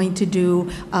 We're going to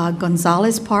do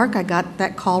Gonzalez Park. I got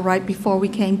that call right before we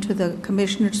came to the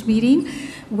commissioners meeting.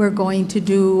 We're going to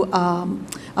do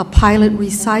a pilot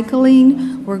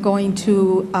recycling. We're going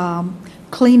to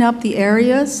clean up the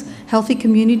areas. Healthy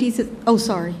Communities, oh,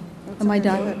 sorry, am I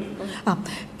done?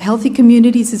 Healthy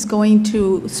Communities is going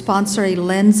to sponsor a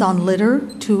lens on litter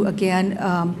to,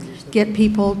 again, get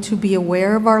people to be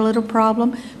aware of our litter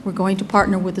problem. We're going to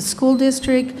partner with the school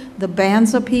district, the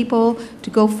Banza people, to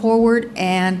go forward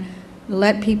and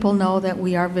let people know that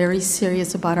we are very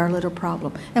serious about our litter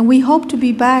problem. And we hope to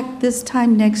be back this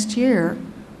time next year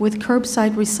with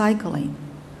curbside recycling.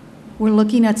 We're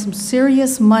looking at some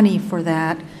serious money for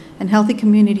that, and Healthy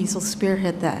Communities will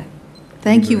spearhead that.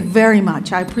 Thank you very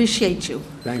much. I appreciate you.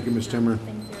 Thank you, Ms. Timmer.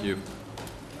 Thank you.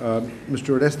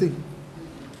 Mr. Oresti?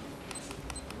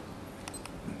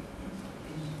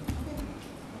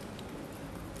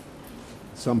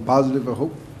 Some positive, I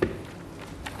hope.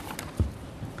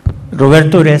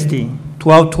 Roberto Oresti,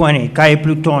 1220, Calle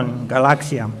Pluton,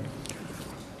 Galaxia.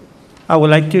 I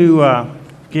would like to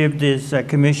give this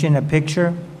commission a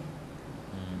picture.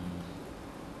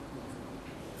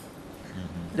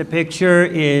 The picture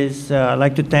is, I'd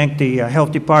like to thank the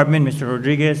Health Department, Mr.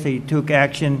 Rodriguez. He took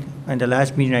action in the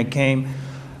last meeting I came.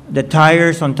 The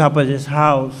tires on top of this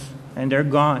house, and they're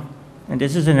gone. And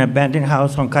this is an abandoned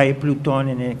house on Calle Pluton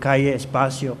and Calle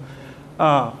Espacio.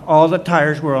 All the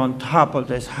tires were on top of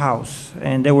this house,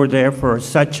 and they were there for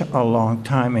such a long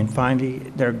time, and finally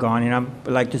they're gone. And I'd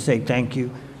like to say thank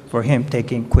you for him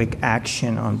taking quick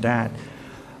action on that.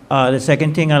 The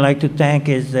second thing I'd like to thank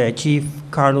is Chief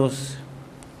Carlos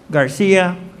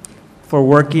Garcia for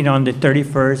working on the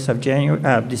 31st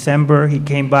of December. He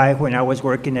came by when I was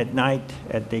working at night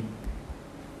at the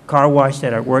car wash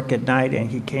that I work at night,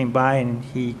 and he came by and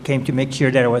he came to make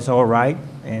sure that it was all right.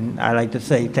 And I'd like to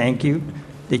say thank you.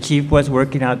 The chief was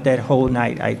working out that whole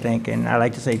night, I think, and I'd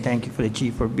like to say thank you for the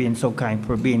chief for being so kind,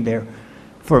 for being there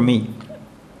for me.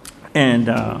 And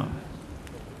I'd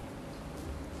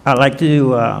like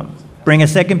to bring a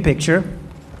second picture.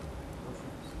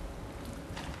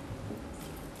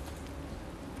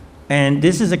 And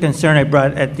this is a concern I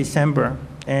brought at December.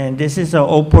 And this is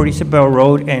Old Port Isabel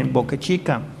Road and Boca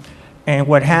Chica. And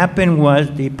what happened was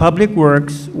the Public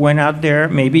Works went out there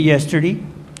maybe yesterday,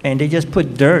 and they just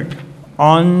put dirt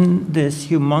on this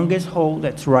humongous hole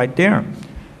that's right there.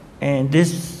 And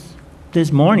this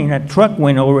morning, a truck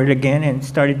went over it again and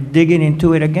started digging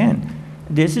into it again.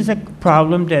 This is a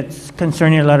problem that's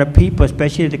concerning a lot of people,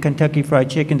 especially the Kentucky Fried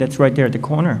Chicken that's right there at the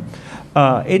corner.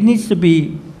 It needs to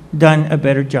be done a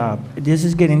better job. This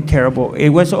is getting terrible. It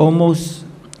was almost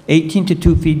 18 to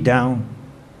 2 feet down,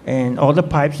 and all the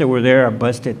pipes that were there are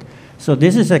busted. So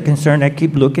this is a concern. I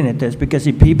keep looking at this because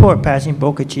if people are passing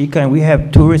Boca Chica and we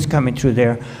have tourists coming through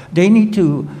there, they need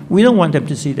to, we don't want them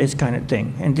to see this kind of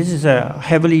thing. And this is a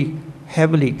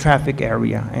heavily traffic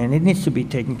area, and it needs to be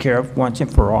taken care of once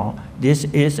and for all. This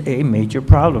is a major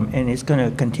problem, and it's going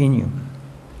to continue.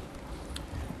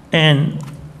 And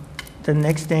the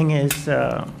next thing is,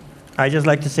 I just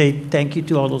like to say thank you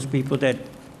to all those people that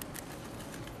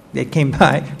came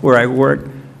by where I work,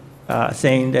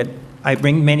 saying that I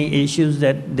bring many issues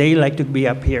that they like to be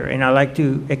up here. And I like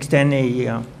to extend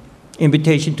a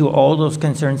invitation to all those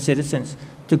concerned citizens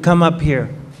to come up here.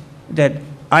 That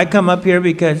I come up here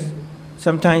because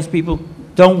sometimes people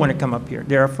don't want to come up here.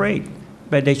 They're afraid,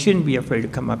 but they shouldn't be afraid to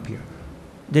come up here.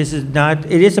 This is not,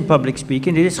 it is a public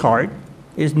speaking, it is hard.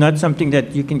 It's not something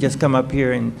that you can just come up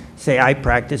here and say, I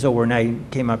practiced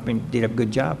overnight, came up and did a good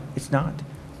job. It's not.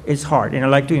 It's hard. And I'd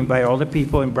like to invite all the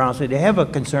people in Brownsville, they have a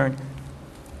concern,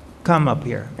 come up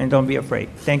here and don't be afraid.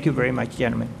 Thank you very much,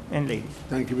 gentlemen and ladies.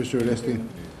 Thank you, Mr. Oreste.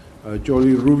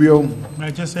 Jolie Rubio. May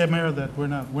I just say, Mayor, that we're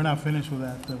not finished with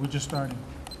that. We're just starting.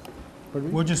 Pardon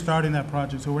me? We're just starting that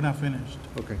project, so we're not finished.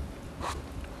 Okay.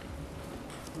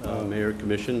 Mayor,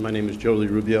 Commission, my name is Jolie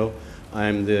Rubio.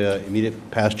 I'm the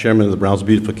immediate past chairman of the Brownsville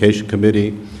Beautification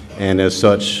Committee, and as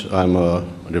such, I'm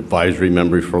an advisory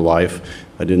member for life.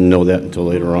 I didn't know that until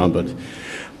later on, but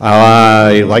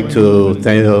I'd like to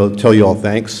tell you all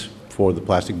thanks for the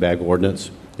plastic bag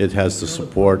ordinance. It has the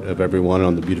support of everyone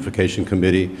on the Beautification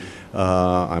Committee.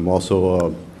 I'm also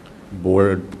a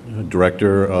board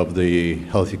director of the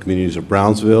Healthy Communities of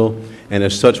Brownsville, and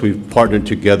as such, we've partnered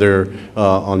together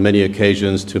on many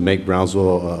occasions to make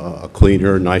Brownsville a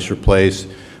cleaner, nicer place.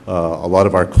 A lot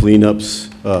of our cleanups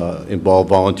involve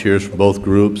volunteers from both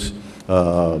groups,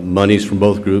 monies from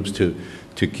both groups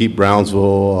to keep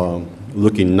Brownsville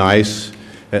looking nice,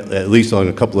 at least on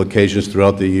a couple of occasions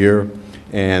throughout the year.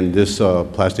 And this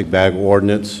plastic bag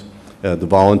ordinance, the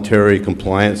voluntary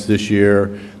compliance this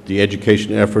year, the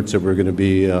education efforts that we're going to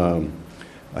be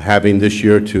having this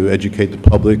year to educate the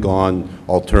public on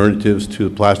alternatives to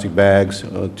plastic bags,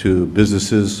 to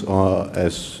businesses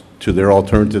as to their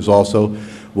alternatives also,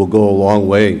 will go a long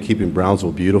way in keeping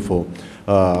Brownsville beautiful.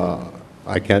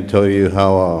 I can't tell you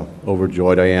how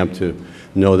overjoyed I am to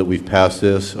know that we've passed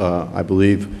this. I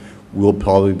believe we'll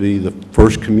probably be the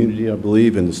first community, I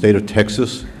believe, in the state of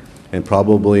Texas and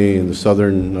probably in the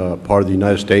southern part of the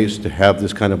United States to have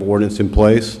this kind of ordinance in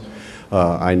place.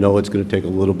 I know it's going to take a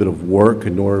little bit of work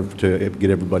in order to get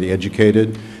everybody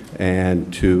educated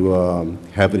and to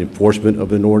have an enforcement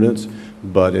of an ordinance,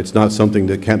 but it's not something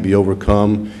that can't be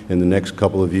overcome in the next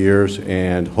couple of years,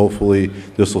 and hopefully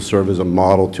this will serve as a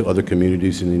model to other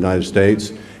communities in the United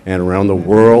States and around the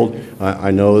world. I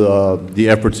know the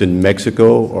efforts in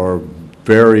Mexico are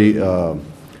very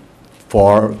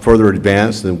further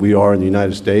advanced than we are in the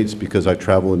United States, because I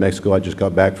travel in Mexico. I just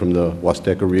got back from the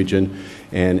Huasteca region,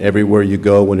 and everywhere you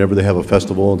go, whenever they have a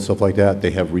festival and stuff like that,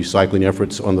 they have recycling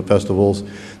efforts on the festivals.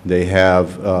 They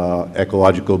have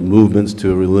ecological movements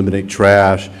to eliminate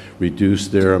trash, reduce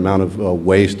their amount of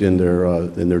waste in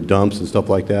their dumps and stuff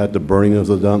like that, the burning of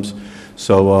the dumps.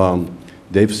 So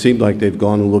they've seemed like they've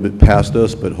gone a little bit past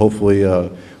us, but hopefully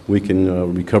we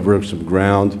can recover some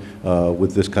ground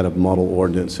with this kind of model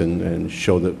ordinance and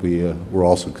show that we're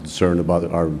also concerned about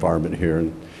our environment here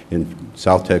in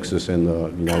South Texas and the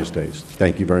United States.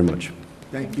 Thank you very much.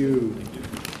 Thank you.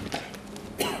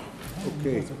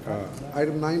 Okay,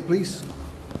 item 9, please.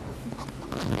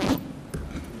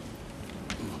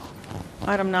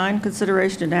 Item 9,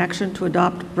 consideration and action to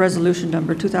adopt resolution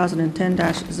number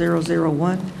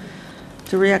 2010-001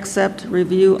 to reaccept,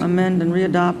 review, amend, and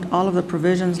readopt all of the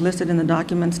provisions listed in the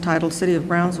documents titled City of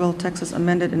Brownsville, Texas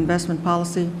Amended Investment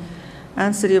Policy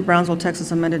and City of Brownsville,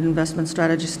 Texas Amended Investment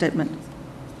Strategy Statement.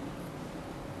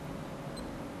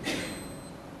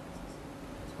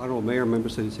 Honorable Mayor,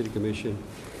 members of the City Commission,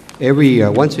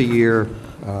 once a year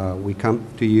we come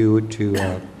to you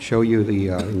to show you the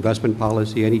investment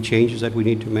policy, any changes that we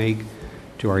need to make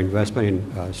to our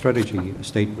investment and strategy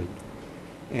statement.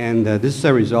 And this is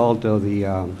a result of the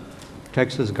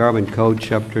Texas Government Code,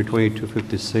 Chapter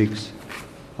 2256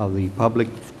 of the Public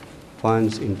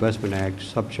Funds Investment Act,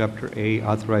 Subchapter A,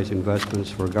 Authorized Investments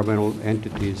for Governmental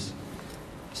Entities,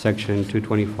 Section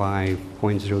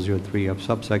 225.003 of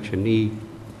Subsection E,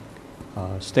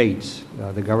 states,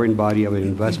 the governing body of an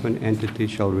investment entity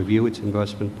shall review its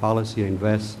investment policy and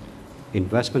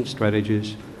investment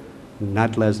strategies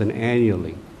not less than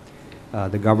annually.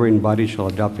 The governing body shall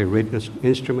adopt a written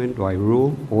instrument by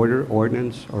rule, order,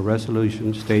 ordinance, or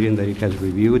resolution stating that it has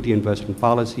reviewed the investment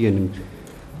policy and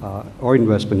or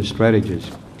investment strategies.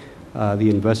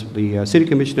 The City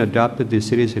Commission adopted the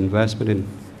city's investment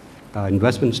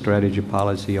strategy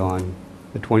policy on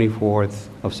the 24th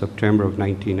of September of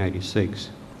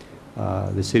 1996.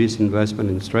 The city's investment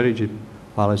and strategy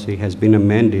policy has been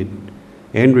amended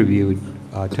and reviewed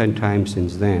 10 times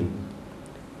since then.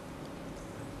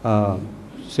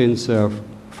 Since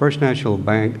First National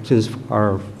Bank,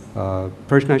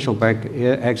 First National Bank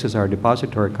acts as our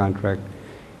depository contract,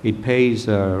 it pays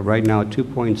right now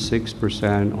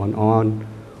 2.6%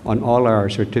 on all our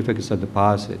certificates of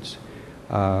deposits.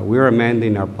 We're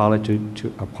amending our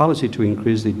policy to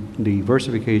increase the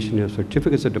diversification of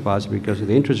certificates of deposit because of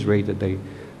the interest rate that they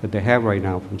have right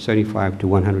now, from 75 to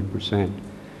 100%.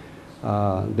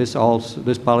 This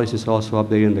policy is also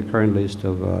updating the current list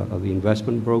of the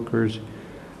investment brokers.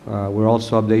 We're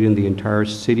also updating the entire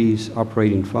city's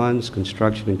operating funds,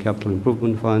 construction and capital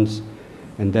improvement funds,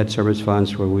 and debt service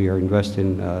funds, where we are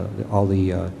investing all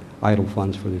the idle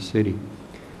funds for the city.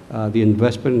 the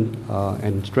investment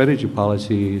and strategy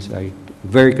policy is a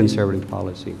very conservative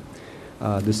policy.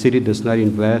 The city does not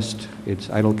invest its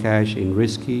idle cash in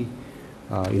risky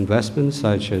investments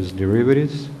such as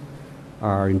derivatives.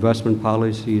 Our investment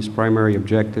policy's primary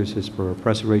objectives is for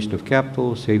preservation of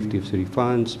capital, safety of city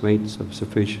funds, maintenance of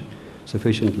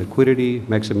sufficient liquidity,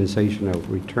 maximization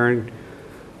of return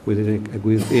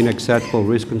within acceptable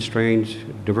risk constraints,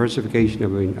 diversification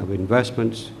of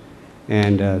investments,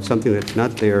 and something that's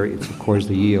not there is, of course,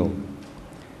 the yield.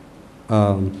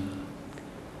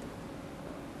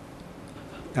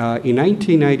 In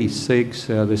 1996,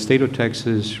 the state of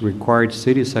Texas required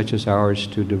cities such as ours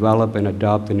to develop and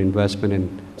adopt an investment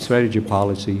and strategy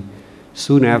policy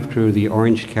soon after the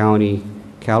Orange County,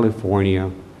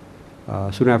 California,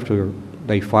 soon after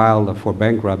they filed for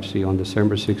bankruptcy on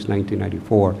December 6,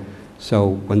 1994. So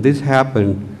when this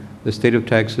happened, the state of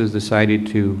Texas decided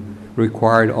to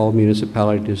require all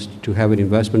municipalities to have an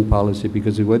investment policy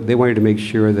because they wanted to make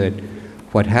sure that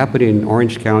what happened in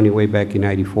Orange County way back in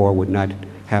 '94 would not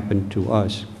happen to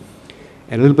us.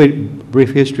 And a little bit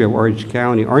brief history of Orange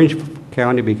County. Orange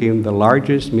County became the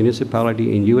largest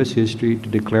municipality in U.S. history to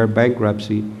declare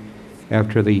bankruptcy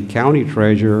after the county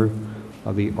treasurer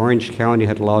of the Orange County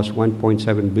had lost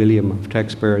 $1.7 billion of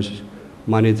taxpayers'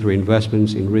 money through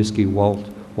investments in risky Wall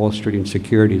Street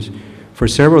securities. For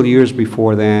several years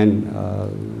before then,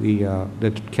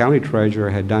 the county treasurer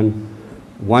had done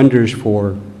wonders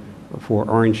for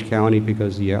Orange County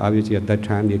because obviously at that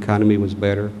time the economy was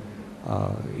better.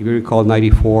 If you recall,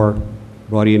 '94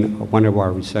 brought in one of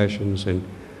our recessions, and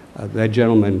that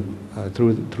gentleman,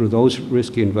 through those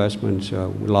risky investments,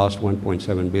 we lost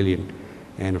 $1.7 billion.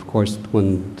 And of course,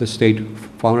 when the state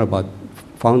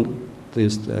found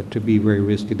this to be very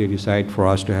risky, they decided for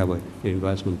us to have an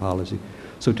investment policy.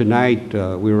 So tonight,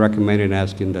 we're recommending and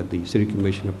asking that the City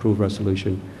Commission approve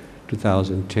Resolution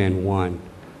 2010-001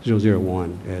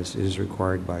 as is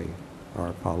required by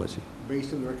our policy.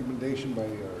 Based on the recommendation by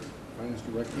our Finance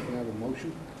Director, can I have a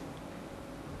motion?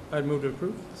 I'd move to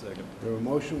approve. Second. We have a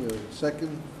motion, we have a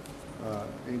second.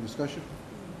 Any discussion?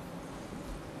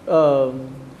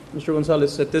 Mr.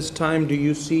 Gonzalez, at this time, do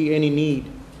you see any need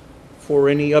for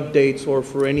any updates or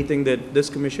for anything that this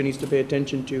commission needs to pay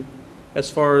attention to as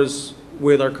far as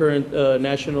with our current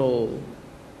national,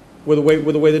 with the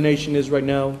way the nation is right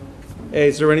now?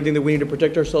 Is there anything that we need to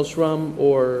protect ourselves from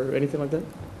or anything like that?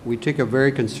 We take a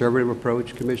very conservative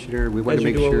approach, Commissioner. We want to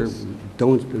make sure we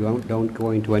don't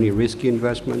go into any risky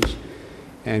investments.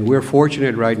 And we're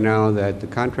fortunate right now that the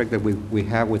contract that we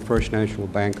have with First National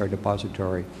Bank, our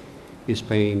depository, is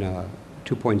paying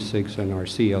 2.6 on our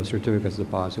CL, certificates of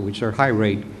deposit, which are high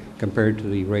rate compared to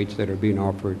the rates that are being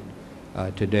offered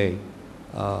today.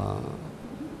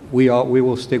 We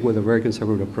will stick with a very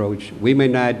conservative approach. We may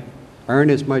not earn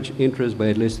as much interest, but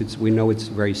at least we know it's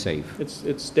very safe.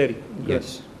 It's steady.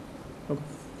 Yes. Okay.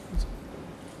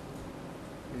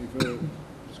 Any further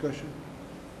discussion?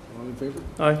 All in favor?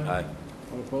 Aye. Aye.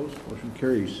 All opposed? Motion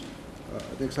carries.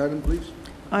 Next item, please.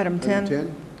 Item 10.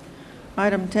 10.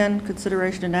 Item 10,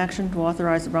 consideration and action to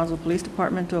authorize the Brownsville Police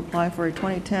Department to apply for a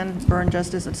 2010 Burn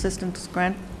Justice Assistance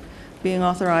Grant being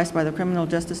authorized by the Criminal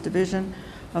Justice Division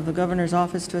of the Governor's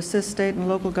Office to assist state and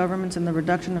local governments in the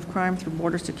reduction of crime through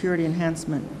border security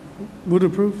enhancement. Move to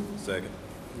approve. Second.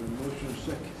 Motion and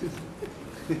second.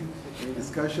 Any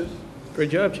discussion? Great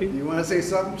job, Chief. You want to say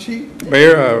something, Chief?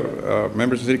 Mayor,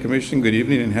 members of the City Commission, good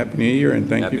evening and Happy New Year, and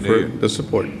thank you for the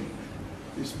support.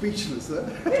 You're speechless, huh?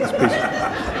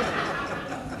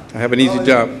 I have an easy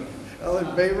job. All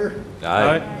in favor?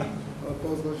 Aye. All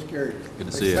opposed? Motion carries. Good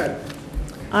to see you.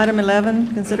 Item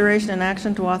 11, consideration and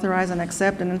action to authorize and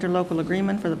accept an interlocal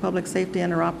agreement for the Public Safety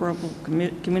Interoperable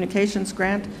Communications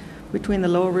Grant between the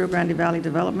Lower Rio Grande Valley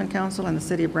Development Council and the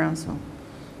City of Brownsville.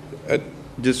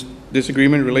 This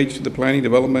agreement relates to the planning,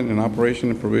 development, and operation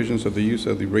and provisions of the use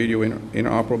of the radio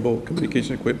interoperable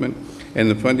communication equipment and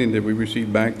the funding that we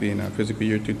received back in fiscal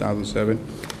year 2007.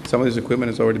 Some of this equipment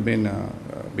has already been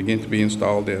begin to be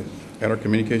installed at our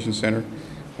communication center,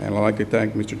 and I'd like to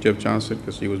thank Mr. Jeff Johnson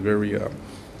because he was very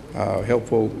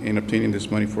helpful in obtaining this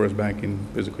money for us back in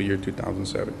fiscal year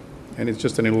 2007. And it's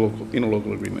just an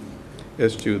interlocal agreement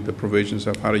as to the provisions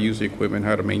of how to use the equipment,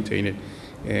 how to maintain it,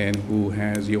 and who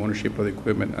has the ownership of the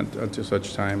equipment until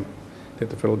such time that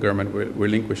the federal government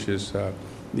relinquishes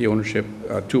the ownership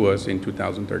to us in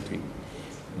 2013.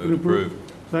 Move to approve.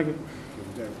 Second.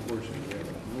 We have a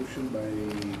motion by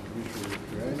Commissioner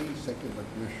Triani, second by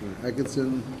Commissioner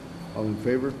Atkinson. All in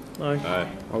favor? Aye.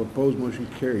 All opposed? Motion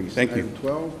carries. Thank you. Item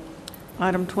 12.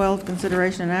 Item 12,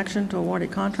 consideration and action to award a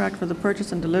contract for the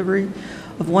purchase and delivery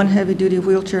of one heavy-duty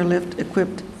wheelchair lift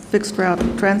equipped fixed route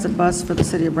transit bus for the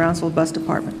City of Brownsville Bus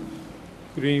Department.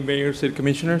 Good evening, Mayor, City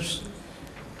Commissioners.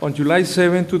 On July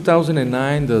 7,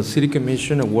 2009, the City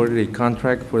Commission awarded a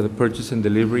contract for the purchase and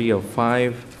delivery of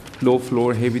 5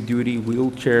 low-floor, heavy-duty,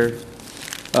 wheelchair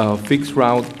fixed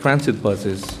route transit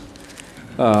buses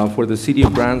for the City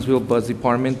of Brownsville Bus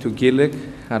Department to Gillick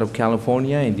out of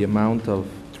California in the amount of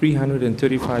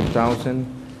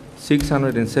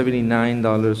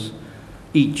 $335,679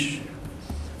 each,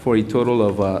 for a total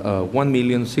of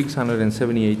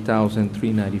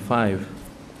 $1,678,395.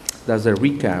 That's a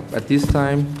recap. At this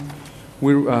time,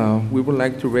 we would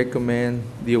like to recommend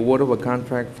the award of a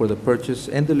contract for the purchase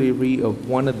and delivery of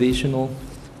 1 additional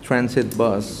transit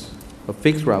bus, a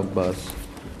fixed route bus,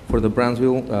 for the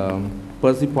Brownsville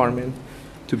Bus Department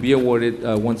to be awarded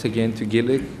once again to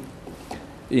Gillick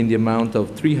in the amount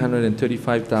of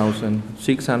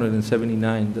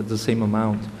 $335,679. That's the same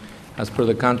amount. As per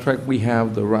the contract, we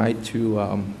have the right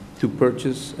to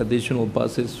purchase additional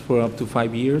buses for up to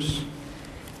 5 years.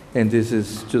 And this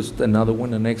is just another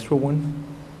one, an extra one.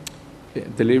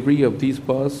 Delivery of this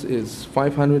bus is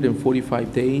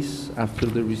 545 days after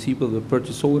the receipt of the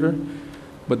purchase order,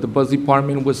 but the bus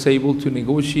department was able to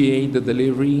negotiate the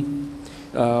delivery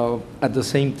at the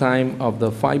same time of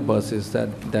the 5 buses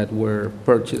that were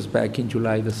purchased back in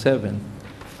July the 7th.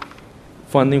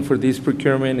 Funding for this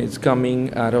procurement is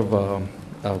coming out of a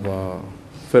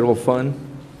federal fund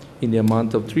in the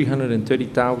amount of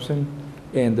 $330,000.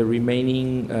 And the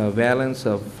remaining balance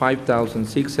of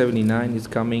 $5,679 is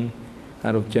coming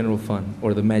out of general fund,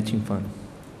 or the matching fund.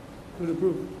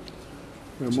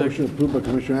 Motion approved by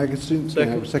Commissioner Atkinson. Can I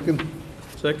have a second?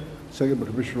 Second. Second by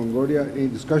Commissioner Longoria. Any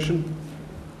discussion?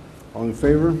 All in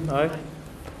favor? Aye.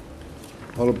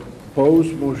 All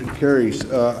opposed? Motion carries.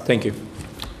 Thank you.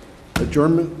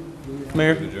 Adjournment?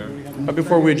 Mayor,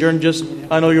 before we adjourn,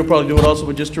 I know you'll probably do it also,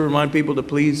 but just to remind people to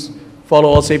please follow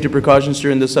all safety precautions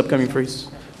during this upcoming freeze.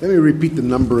 Let me repeat the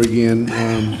number again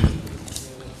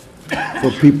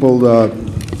for people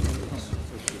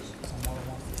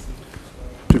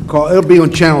to call. It'll be on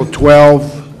channel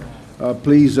 12.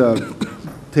 Please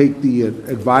take the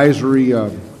advisory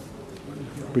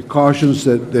precautions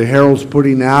that the Herald's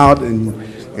putting out and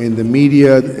the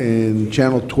media and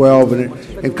channel 12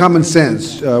 and common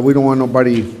sense. We don't want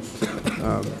nobody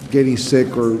getting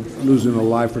sick or losing a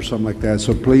life or something like that.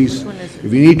 So please,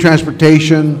 if you need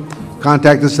transportation,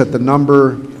 contact us at the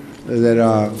number that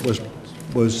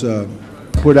was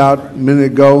put out a minute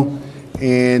ago,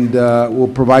 and we'll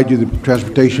provide you the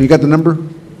transportation. You got the number?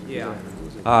 Yeah.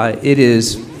 It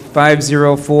is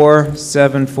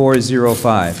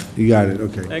 504-7405. You got it.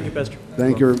 Okay. Thank you, Pastor.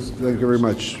 Thank you very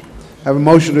much. Have a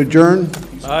motion to adjourn?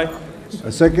 Aye.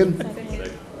 A second?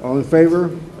 All in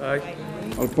favor? Aye.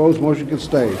 All opposed? Motion can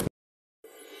stay.